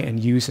identify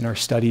and use in our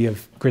study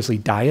of grizzly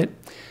diet,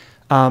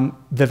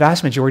 the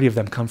vast majority of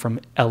them come from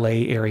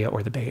LA area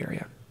or the Bay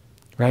Area,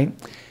 right?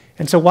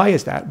 And so why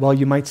is that? Well,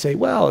 you might say,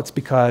 well, it's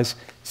because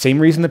same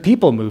reason the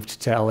people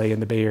moved to LA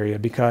and the Bay Area,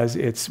 because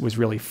it was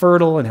really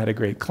fertile and had a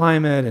great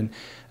climate and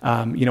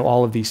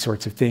all of these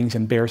sorts of things,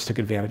 and bears took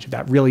advantage of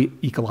that, really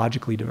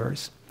ecologically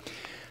diverse.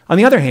 On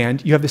the other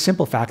hand, you have the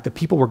simple fact that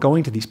people were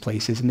going to these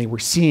places and they were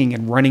seeing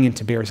and running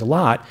into bears a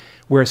lot,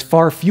 whereas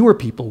far fewer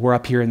people were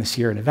up here in the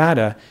Sierra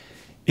Nevada,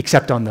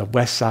 except on the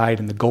west side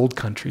and the gold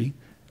country,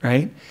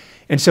 right?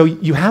 And so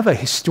you have a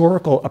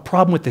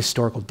problem with the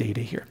historical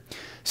data here.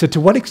 So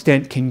to what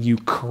extent can you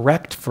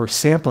correct for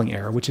sampling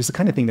error, which is the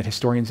kind of thing that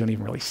historians don't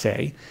even really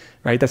say,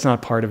 right? That's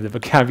not part of the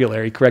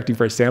vocabulary, correcting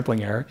for a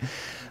sampling error.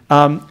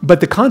 But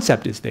the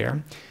concept is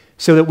there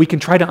so that we can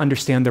try to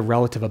understand the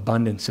relative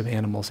abundance of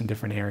animals in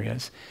different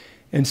areas.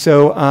 And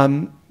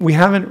so we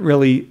haven't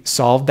really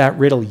solved that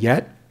riddle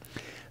yet.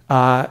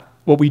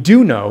 What we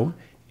do know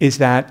is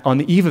that on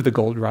the eve of the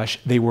gold rush,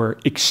 they were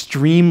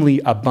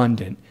extremely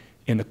abundant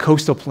in the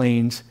coastal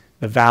plains,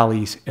 the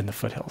valleys, and the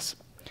foothills.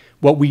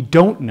 What we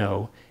don't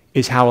know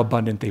is how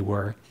abundant they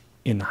were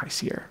in the High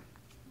Sierra.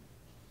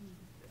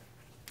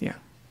 Yeah.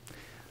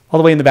 All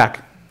the way in the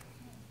back.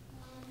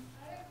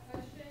 I have a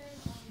question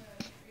on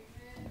the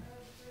treatment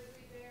of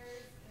grizzly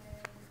bears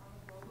and on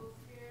a global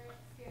scale,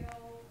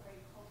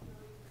 like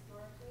culturally,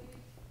 historically.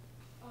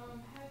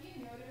 Have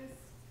you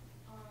noticed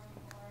or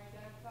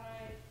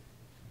identified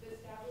the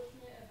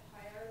establishment of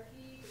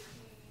hierarchy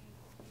between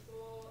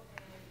people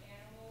and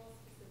animals,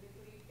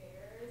 specifically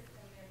bears,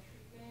 and their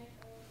treatment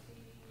of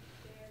the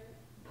bears?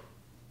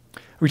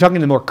 Are we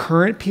talking the more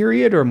current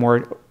period or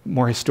more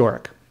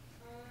historic?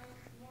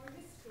 More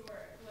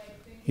historic, like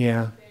thinking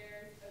Yeah. of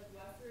bears as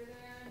lesser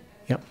than,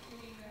 and Yep.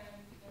 treating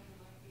them in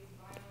like these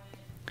violent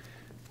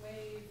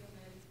ways, and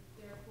then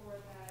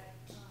therefore that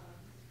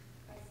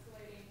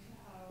escalating to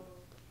how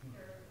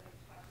their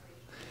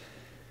population.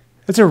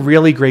 That's a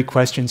really great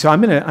question. So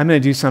I'm gonna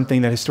do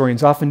something that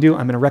historians often do.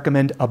 I'm gonna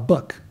recommend a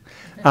book.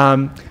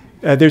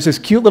 There's this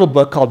cute little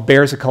book called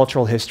Bears: A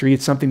Cultural History.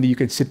 It's something that you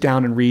could sit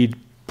down and read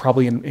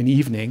probably in an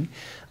evening.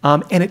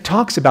 And it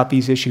talks about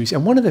these issues.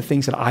 And one of the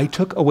things that I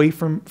took away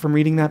from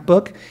reading that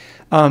book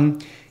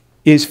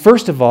is,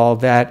 first of all,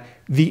 that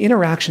the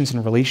interactions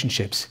and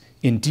relationships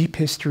in deep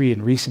history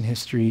and recent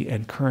history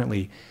and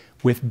currently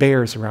with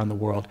bears around the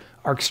world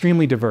are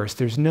extremely diverse.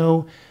 There's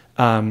no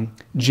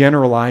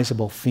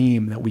generalizable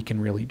theme that we can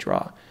really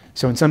draw.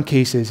 So in some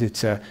cases,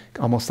 it's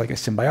almost like a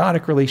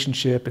symbiotic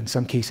relationship. In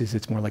some cases,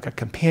 it's more like a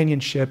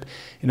companionship.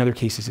 In other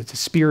cases, it's a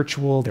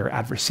spiritual. There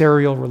are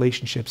adversarial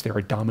relationships. There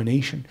are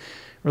domination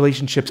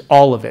relationships.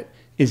 All of it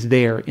is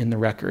there in the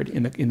record,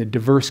 in the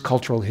diverse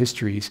cultural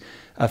histories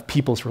of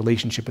people's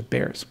relationship with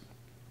bears.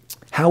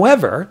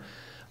 However,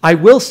 I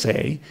will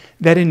say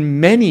that in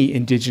many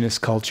indigenous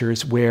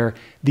cultures where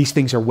these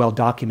things are well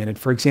documented,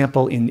 for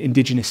example, in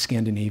indigenous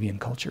Scandinavian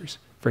cultures,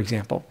 for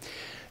example,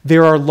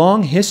 there are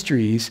long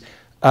histories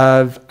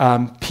of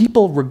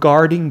people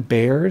regarding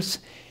bears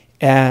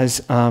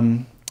as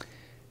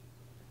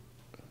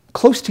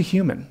close to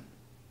human.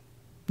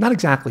 Not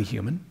exactly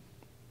human,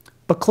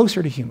 but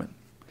closer to human.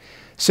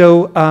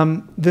 So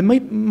kind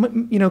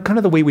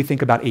of the way we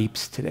think about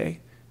apes today,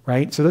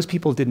 right? So those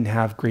people didn't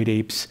have great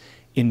apes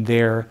in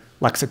their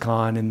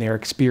lexicon and their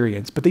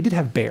experience, but they did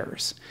have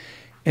bears.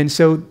 And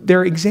so there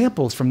are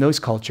examples from those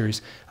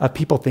cultures of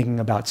people thinking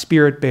about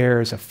spirit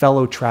bears, of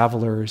fellow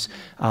travelers,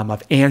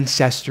 of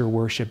ancestor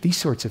worship, these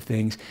sorts of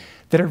things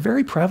that are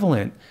very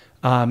prevalent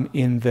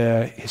in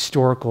the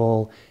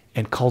historical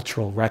and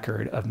cultural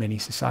record of many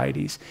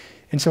societies.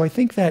 And so I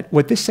think that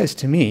what this says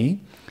to me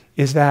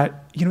is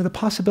that, the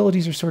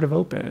possibilities are sort of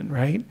open,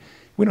 right?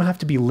 We don't have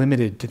to be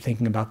limited to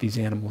thinking about these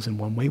animals in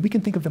one way. We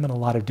can think of them in a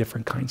lot of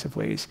different kinds of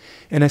ways.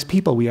 And as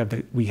people, we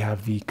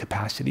have the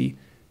capacity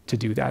to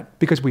do that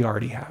because we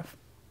already have.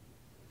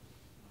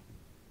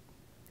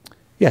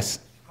 Yes?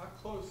 How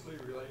closely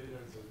related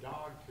is a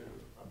dog to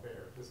a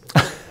bear? Just the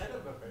head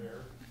of a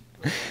bear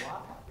looks a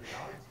lot like the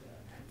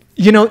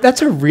dog's head.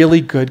 That's a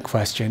really good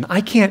question.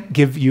 I can't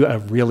give you a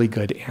really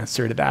good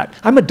answer to that.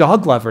 I'm a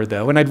dog lover,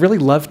 though, and I'd really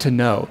love to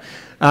know.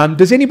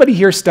 Does anybody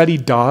here study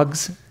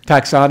dogs,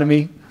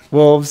 taxonomy,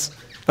 wolves?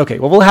 Okay,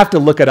 well, we'll have to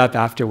look it up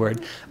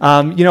afterward.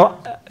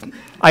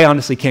 I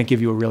honestly can't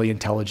give you a really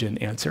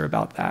intelligent answer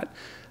about that.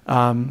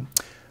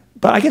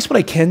 But I guess what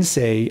I can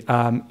say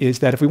is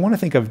that if we want to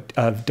think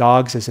of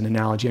dogs as an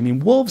analogy,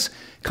 wolves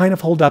kind of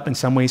hold up in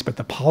some ways, but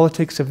the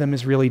politics of them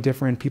is really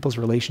different. People's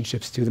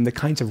relationships to them, the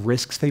kinds of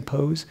risks they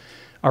pose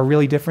are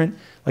really different.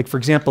 Like, for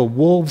example,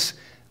 wolves,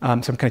 so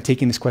I'm kind of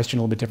taking this question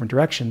a little bit different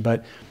direction,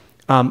 but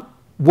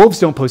wolves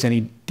don't pose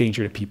any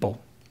danger to people,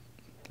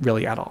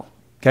 really at all,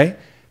 okay?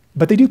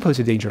 But they do pose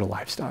a danger to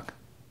livestock.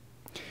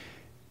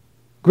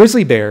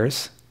 Grizzly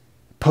bears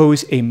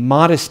pose a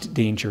modest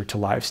danger to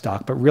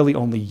livestock, but really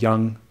only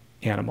young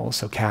animals,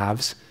 so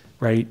calves,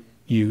 right,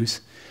 ewes.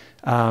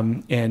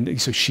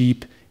 and so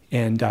sheep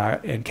and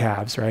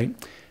calves, right?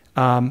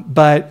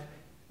 But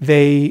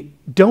they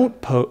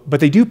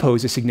do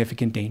pose a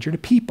significant danger to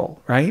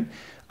people, right?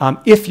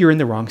 If you're in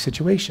the wrong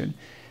situation.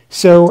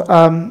 So,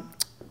 I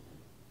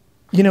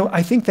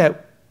think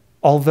that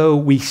although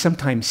we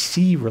sometimes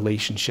see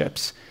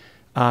relationships,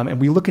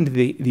 and we look into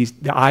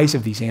the eyes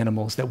of these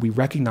animals that we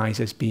recognize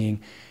as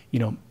being,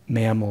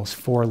 mammals,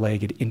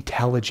 four-legged,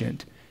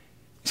 intelligent,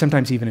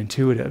 sometimes even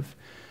intuitive,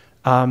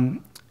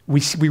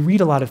 we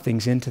read a lot of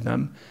things into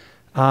them,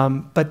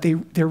 but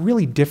they're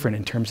really different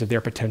in terms of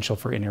their potential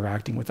for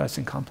interacting with us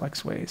in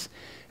complex ways.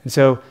 And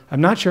so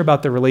I'm not sure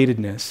about the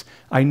relatedness.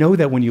 I know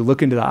that when you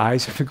look into the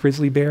eyes of a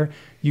grizzly bear,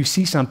 you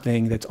see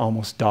something that's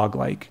almost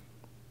dog-like.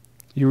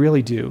 You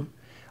really do.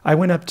 I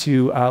went up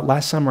to,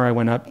 last summer I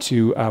went up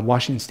to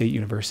Washington State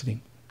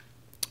University,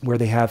 where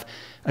they have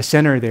a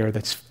center there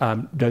that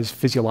does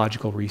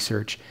physiological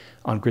research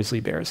on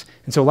grizzly bears.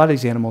 And so a lot of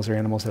these animals are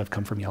animals that have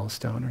come from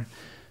Yellowstone or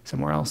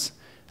somewhere else.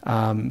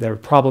 They're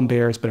problem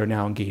bears, but are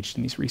now engaged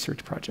in these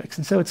research projects.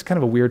 And so it's kind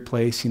of a weird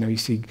place. You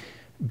see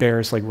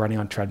bears like running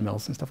on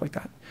treadmills and stuff like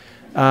that.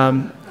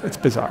 It's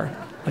bizarre.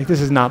 Like,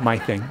 this is not my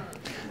thing.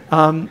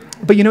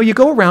 But you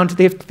go around,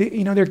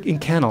 they're in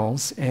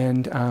kennels,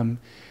 and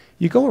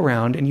you go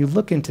around and you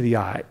look into the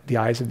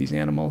eyes of these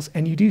animals,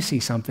 and you do see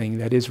something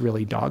that is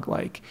really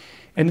dog-like.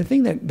 And the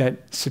thing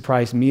that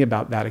surprised me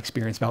about that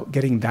experience, about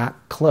getting that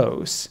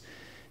close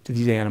to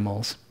these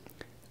animals,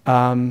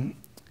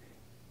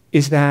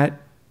 is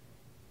that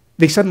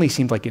they suddenly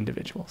seemed like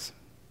individuals.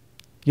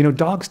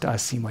 Dogs to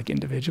us seem like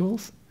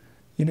individuals,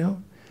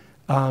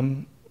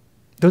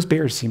 Those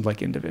bears seemed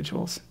like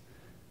individuals.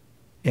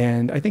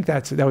 And I think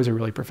that was a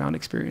really profound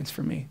experience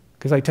for me,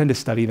 because I tend to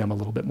study them a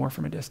little bit more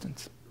from a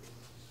distance.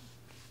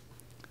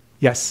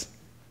 Yes?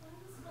 I was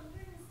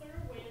wondering, is there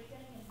a way of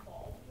getting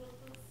involved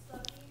with this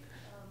study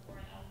or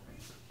an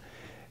outreach?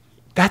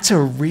 That's a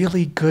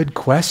really good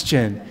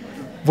question.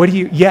 Will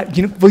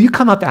you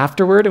come up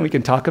afterward and we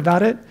can talk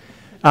about it?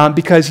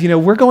 Because,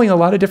 we're going a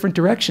lot of different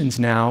directions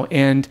now.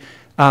 And,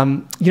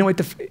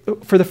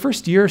 for the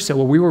first year or so,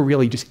 while we were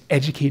really just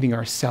educating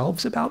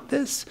ourselves about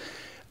this,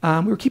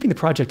 we were keeping the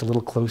project a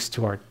little close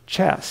to our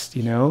chest,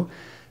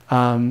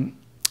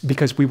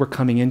 because we were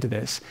coming into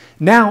this.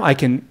 Now I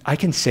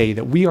can say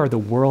that we are the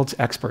world's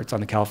experts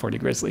on the California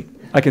grizzly.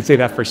 I can say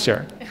that for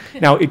sure.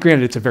 Now,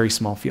 granted, it's a very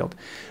small field.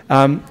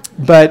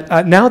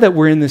 But now that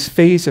we're in this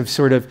phase of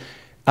sort of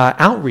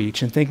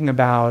outreach and thinking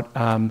about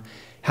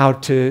how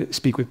to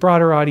speak with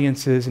broader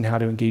audiences and how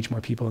to engage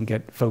more people and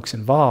get folks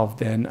involved,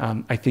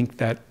 then I think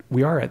that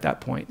we are at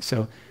that point.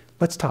 So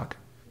let's talk.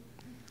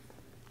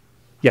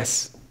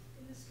 Yes?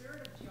 In the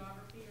spirit of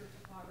geography or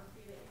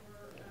topography that you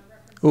were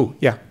referencing, Oh,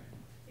 yeah.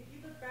 if you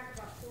look back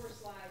about 4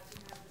 slides, you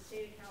have the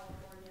state of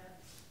California,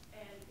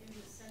 and in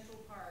the central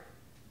part,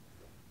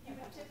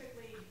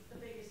 typically the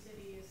biggest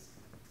city is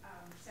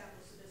San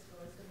Luis Obispo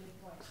as the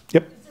midpoint.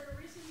 Yep. Is there a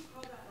reason you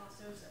call that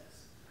Los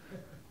Osos?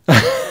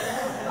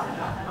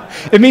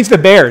 It means the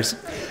bears.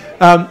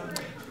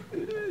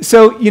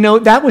 So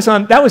that was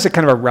a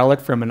kind of a relic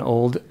from an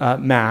old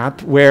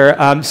map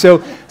where so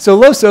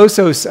Los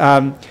Osos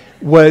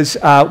was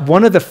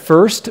one of the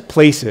first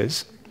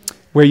places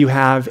where you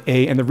have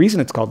and the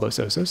reason it's called Los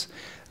Osos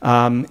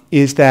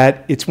is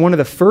that it's one of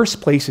the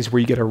first places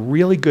where you get a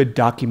really good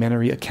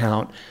documentary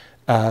account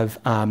of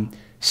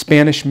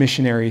Spanish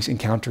missionaries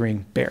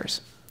encountering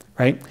bears,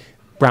 right?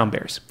 Brown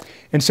bears.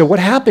 And so what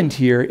happened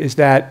here is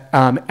that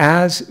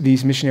as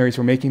these missionaries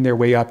were making their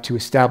way up to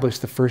establish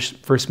the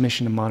first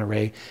mission in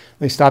Monterey,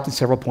 they stopped at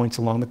several points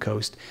along the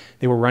coast.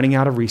 They were running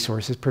out of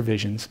resources,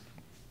 provisions.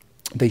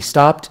 They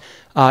stopped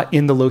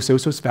in the Los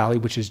Osos Valley,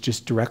 which is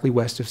just directly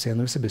west of San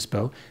Luis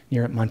Obispo,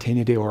 near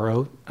Montaña de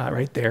Oro,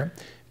 right there.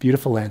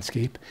 Beautiful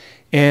landscape.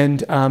 And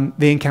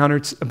they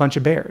encountered a bunch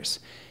of bears.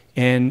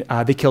 And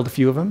they killed a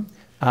few of them,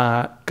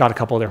 got a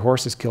couple of their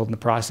horses killed in the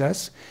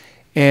process.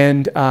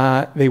 And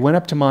they went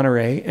up to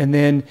Monterey, and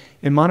then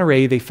in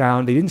Monterey they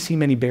didn't see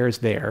many bears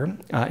there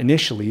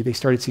initially. They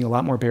started seeing a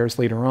lot more bears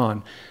later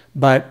on,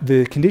 but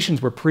the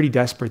conditions were pretty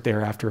desperate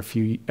there after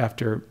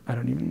I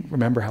don't even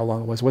remember how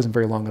long it was. It wasn't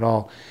very long at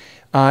all.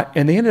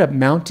 And they ended up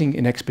mounting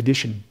an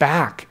expedition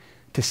back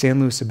to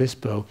San Luis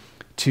Obispo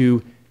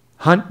to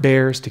hunt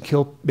bears, to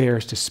kill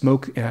bears, to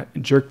smoke and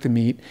jerk the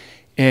meat,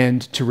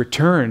 and to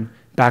return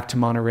back to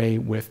Monterey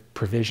with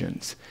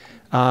provisions.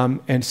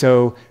 And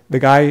so the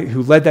guy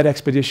who led that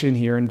expedition,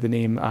 he earned the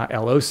name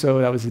El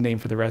Oso. That was the name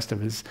for the rest of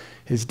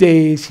his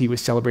days. He was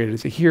celebrated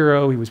as a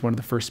hero. He was one of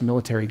the first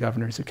military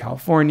governors of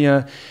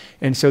California.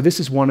 And so this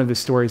is one of the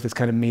stories that's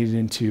kind of made it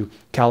into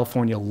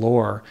California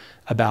lore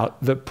about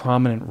the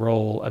prominent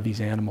role of these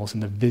animals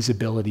and the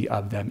visibility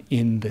of them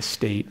in the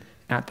state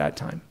at that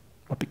time,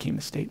 what became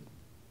the state.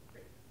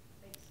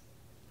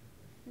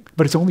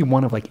 But it's only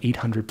one of like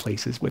 800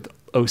 places with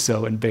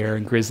Oso and bear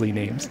and grizzly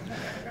names.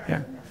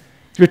 Yeah.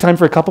 Do we have time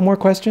for a couple more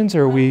questions,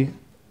 or are we?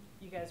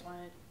 You guys want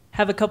to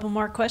have a couple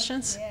more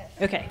questions?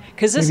 Yeah. Okay,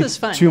 because this is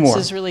fun. Two more.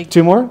 This is really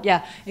 2 more?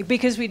 Yeah,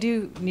 because we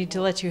do need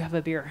to let you have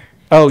a beer.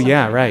 Oh,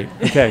 yeah, right.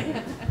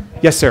 Okay.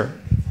 Yes, sir.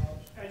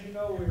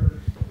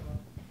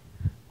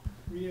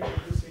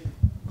 reintroducing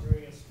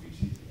various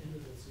species into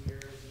the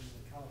Sierras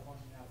in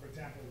California now, for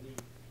example, the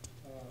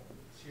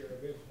Sierra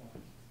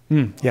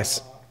Bighorn.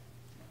 Yes.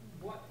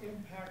 What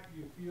impact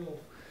do you feel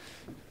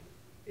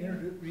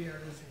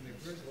reintroducing the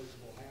grizzlies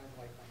will have,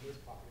 like, on this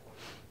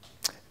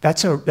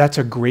population? That's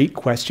a great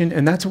question,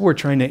 and that's what we're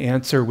trying to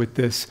answer with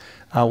this.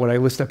 What I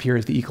list up here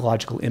is the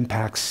ecological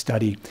impacts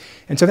study.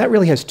 And so that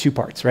really has two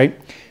parts, right?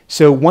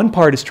 So one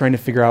part is trying to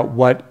figure out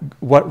what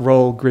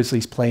role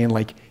grizzlies play in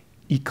like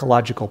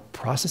ecological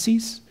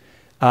processes,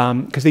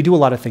 because they do a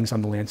lot of things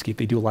on the landscape.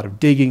 They do a lot of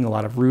digging, a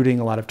lot of rooting,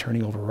 a lot of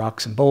turning over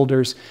rocks and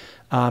boulders,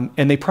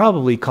 and they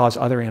probably cause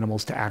other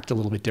animals to act a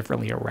little bit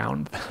differently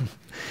around them,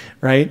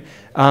 right?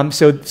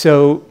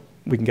 So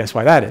we can guess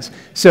why that is.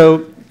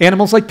 So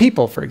animals like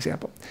people, for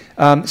example.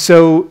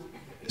 So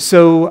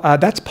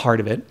that's part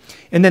of it.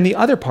 And then the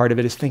other part of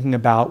it is thinking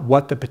about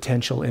what the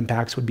potential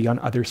impacts would be on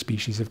other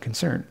species of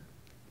concern.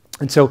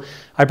 And so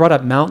I brought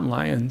up mountain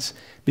lions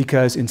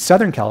because in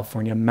Southern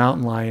California,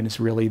 mountain lion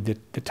is really the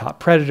top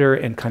predator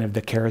and kind of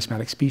the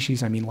charismatic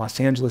species. I mean, Los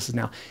Angeles is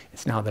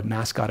now the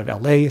mascot of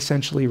LA,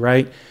 essentially,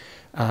 right?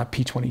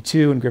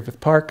 P22 in Griffith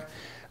Park.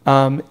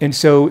 And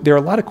so there are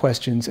a lot of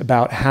questions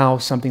about how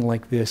something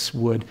like this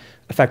would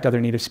affect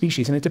other native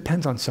species. And it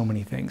depends on so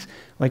many things.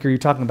 Like, are you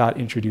talking about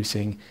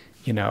introducing,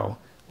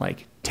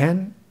 like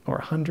 10 or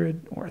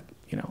 100 or,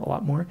 a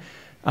lot more?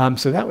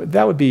 So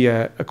that would be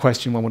a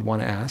question one would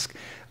want to ask.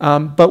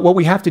 But what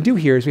we have to do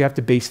here is we have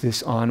to base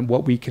this on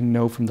what we can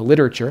know from the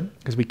literature,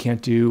 because we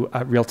can't do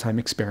real-time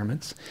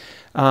experiments,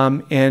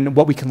 and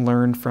what we can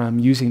learn from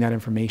using that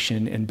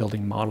information and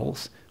building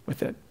models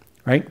with it,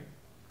 right?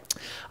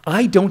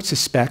 I don't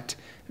suspect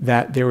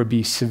that there would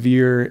be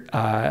severe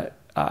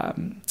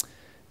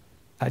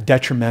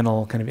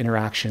detrimental kind of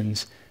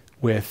interactions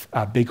with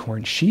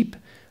bighorn sheep,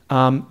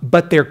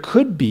 but there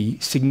could be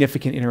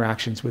significant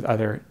interactions with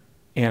other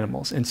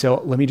animals. And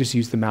so let me just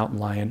use the mountain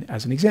lion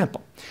as an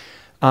example.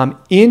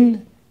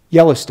 In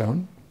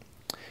Yellowstone,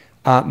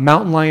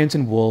 mountain lions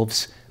and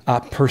wolves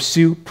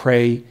pursue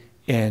prey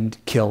and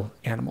kill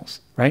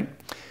animals, right?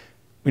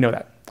 We know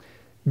that.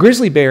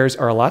 Grizzly bears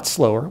are a lot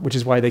slower, which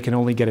is why they can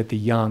only get at the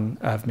young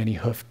of many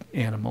hoofed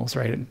animals,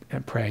 right,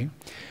 and prey.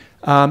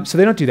 So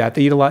they don't do that.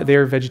 They eat a lot.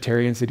 They're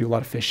vegetarians. They do a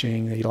lot of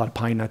fishing. They eat a lot of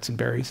pine nuts and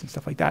berries and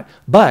stuff like that.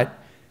 But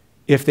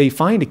if they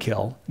find a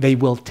kill, they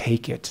will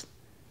take it,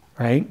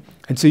 right?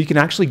 And so you can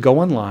actually go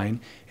online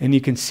and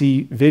you can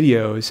see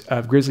videos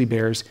of grizzly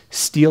bears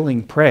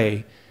stealing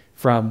prey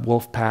from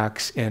wolf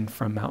packs and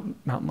from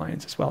mountain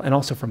lions as well, and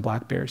also from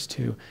black bears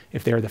too,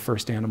 if they're the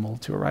first animal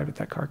to arrive at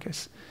that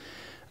carcass.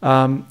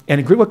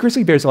 And what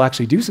grizzly bears will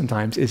actually do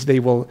sometimes is they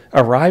will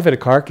arrive at a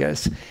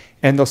carcass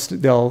and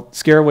they'll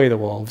scare away the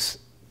wolves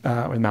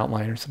or the mountain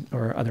lion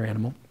or other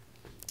animal.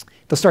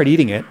 They'll start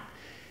eating it,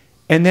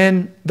 and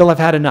then they'll have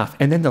had enough,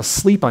 and then they'll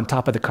sleep on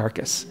top of the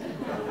carcass.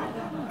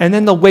 And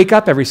then they'll wake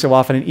up every so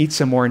often and eat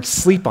some more and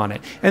sleep on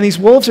it. And these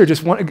wolves are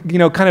just,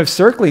 kind of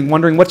circling,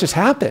 wondering what just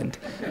happened,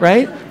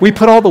 right? We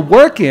put all the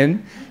work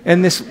in,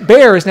 and this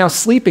bear is now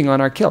sleeping on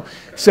our kill.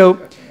 So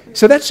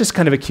that's just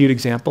kind of a cute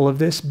example of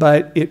this,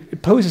 but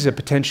it poses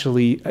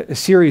a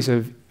series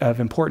of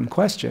important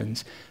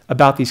questions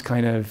about these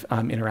kind of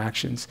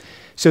interactions.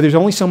 So there's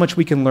only so much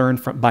we can learn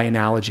by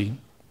analogy,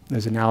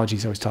 those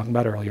analogies I was talking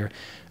about earlier.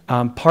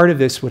 Part of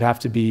this would have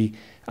to be,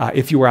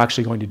 if you were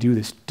actually going to do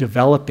this,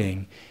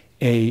 developing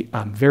a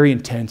very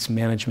intense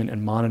management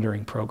and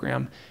monitoring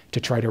program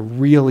to try to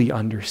really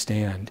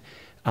understand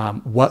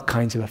what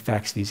kinds of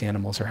effects these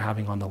animals are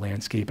having on the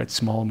landscape at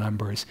small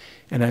numbers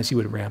and as you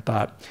would ramp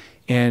up.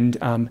 And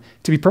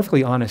to be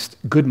perfectly honest,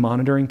 good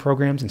monitoring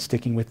programs and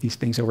sticking with these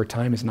things over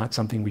time is not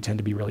something we tend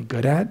to be really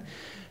good at.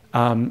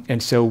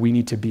 And so we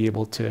need to be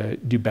able to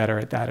do better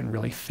at that and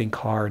really think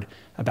hard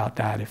about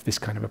that if this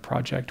kind of a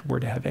project were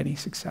to have any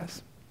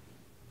success.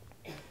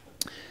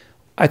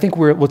 I think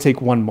we'll take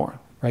one more,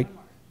 right?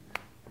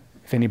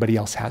 If anybody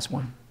else has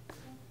one.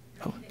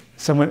 Oh,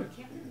 someone?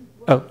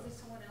 Oh,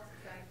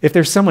 if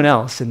there's someone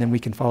else, and then we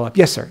can follow up.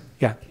 Yes, sir.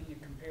 Yeah. Can you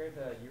compare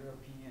the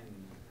European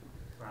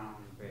brown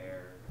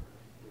bear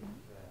with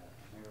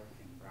the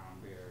American brown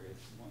bear?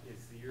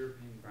 Is the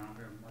European brown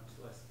bear much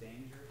less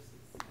dangerous?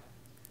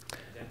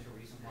 Is that a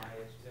reason why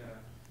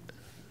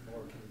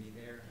more can be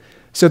there?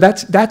 So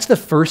that's the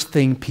first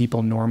thing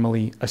people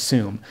normally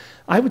assume.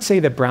 I would say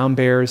that brown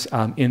bears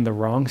in the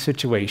wrong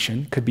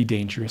situation could be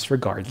dangerous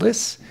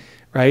regardless,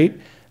 right?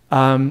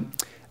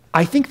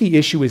 I think the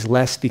issue is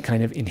less the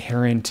kind of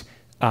inherent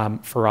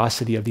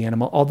ferocity of the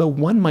animal, although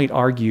one might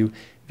argue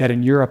that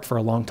in Europe for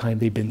a long time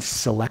they've been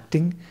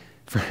selecting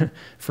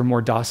for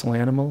more docile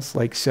animals.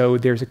 So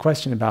there's a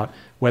question about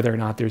whether or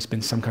not there's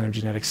been some kind of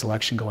genetic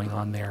selection going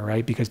on there,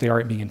 right? Because they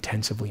aren't being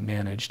intensively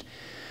managed.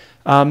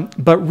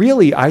 But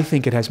really, I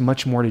think it has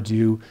much more to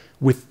do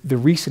with the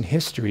recent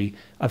history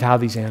of how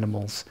these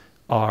animals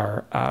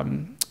are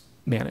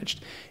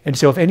managed. And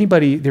so if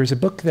anybody, there's a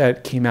book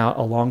that came out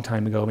a long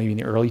time ago, maybe in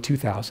the early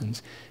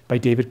 2000s, by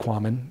David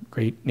Quammen,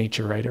 great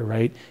nature writer,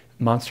 right?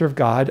 Monster of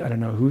God. I don't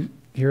know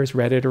here has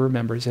read it or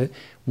remembers it,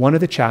 one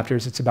of the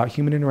chapters, it's about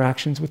human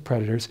interactions with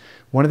predators.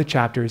 One of the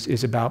chapters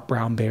is about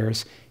brown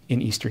bears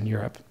in Eastern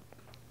Europe.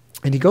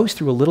 And he goes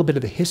through a little bit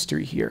of the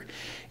history here.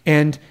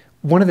 And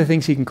one of the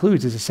things he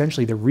concludes is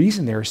essentially the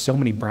reason there are so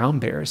many brown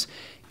bears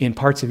in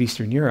parts of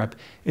Eastern Europe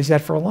is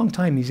that for a long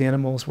time these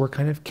animals were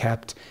kind of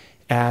kept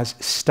as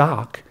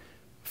stock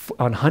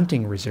on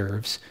hunting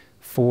reserves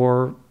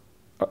for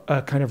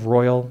a kind of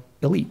royal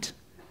elite,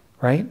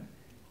 right?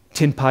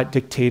 Tin pot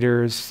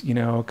dictators, you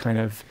know, kind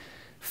of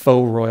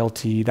faux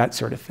royalty, that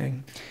sort of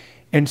thing.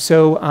 And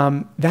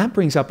so that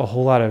brings up a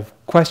whole lot of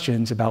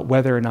questions about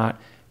whether or not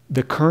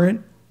the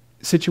current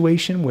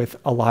situation with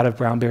a lot of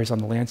brown bears on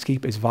the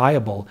landscape is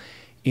viable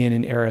in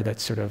an era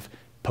that's sort of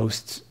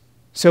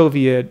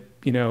post-Soviet,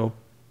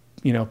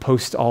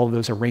 post all of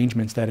those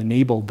arrangements that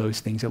enabled those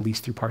things, at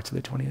least through parts of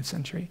the 20th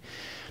century.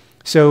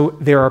 So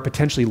there are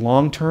potentially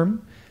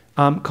long-term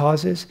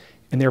causes,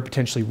 and there are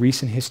potentially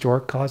recent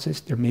historic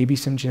causes. There may be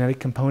some genetic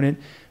component,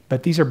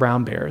 but these are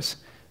brown bears.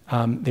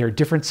 They're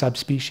different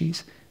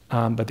subspecies,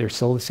 but they're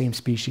still the same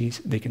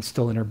species. They can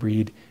still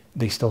interbreed.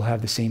 They still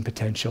have the same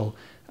potential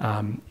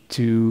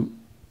to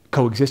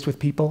coexist with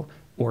people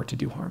or to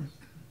do harm.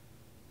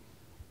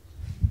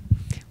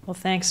 Well,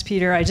 thanks,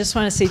 Peter. I just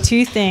want to say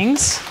two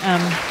things.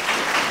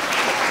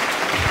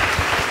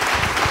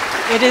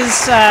 It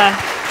is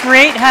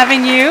great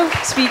having you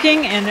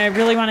speaking, and I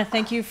really want to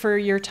thank you for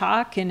your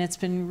talk, and it's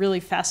been really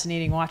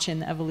fascinating watching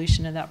the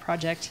evolution of that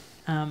project.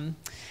 And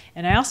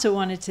I also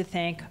wanted to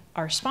thank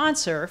our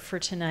sponsor for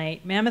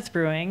tonight, Mammoth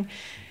Brewing,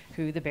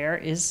 who the bear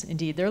is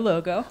indeed their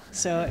logo,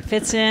 so it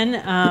fits in.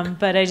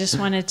 But I just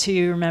wanted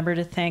to remember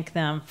to thank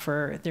them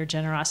for their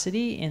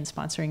generosity in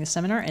sponsoring the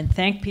seminar, and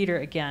thank Peter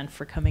again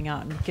for coming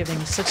out and giving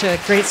such a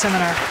great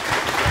seminar.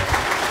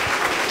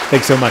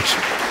 Thanks so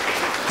much.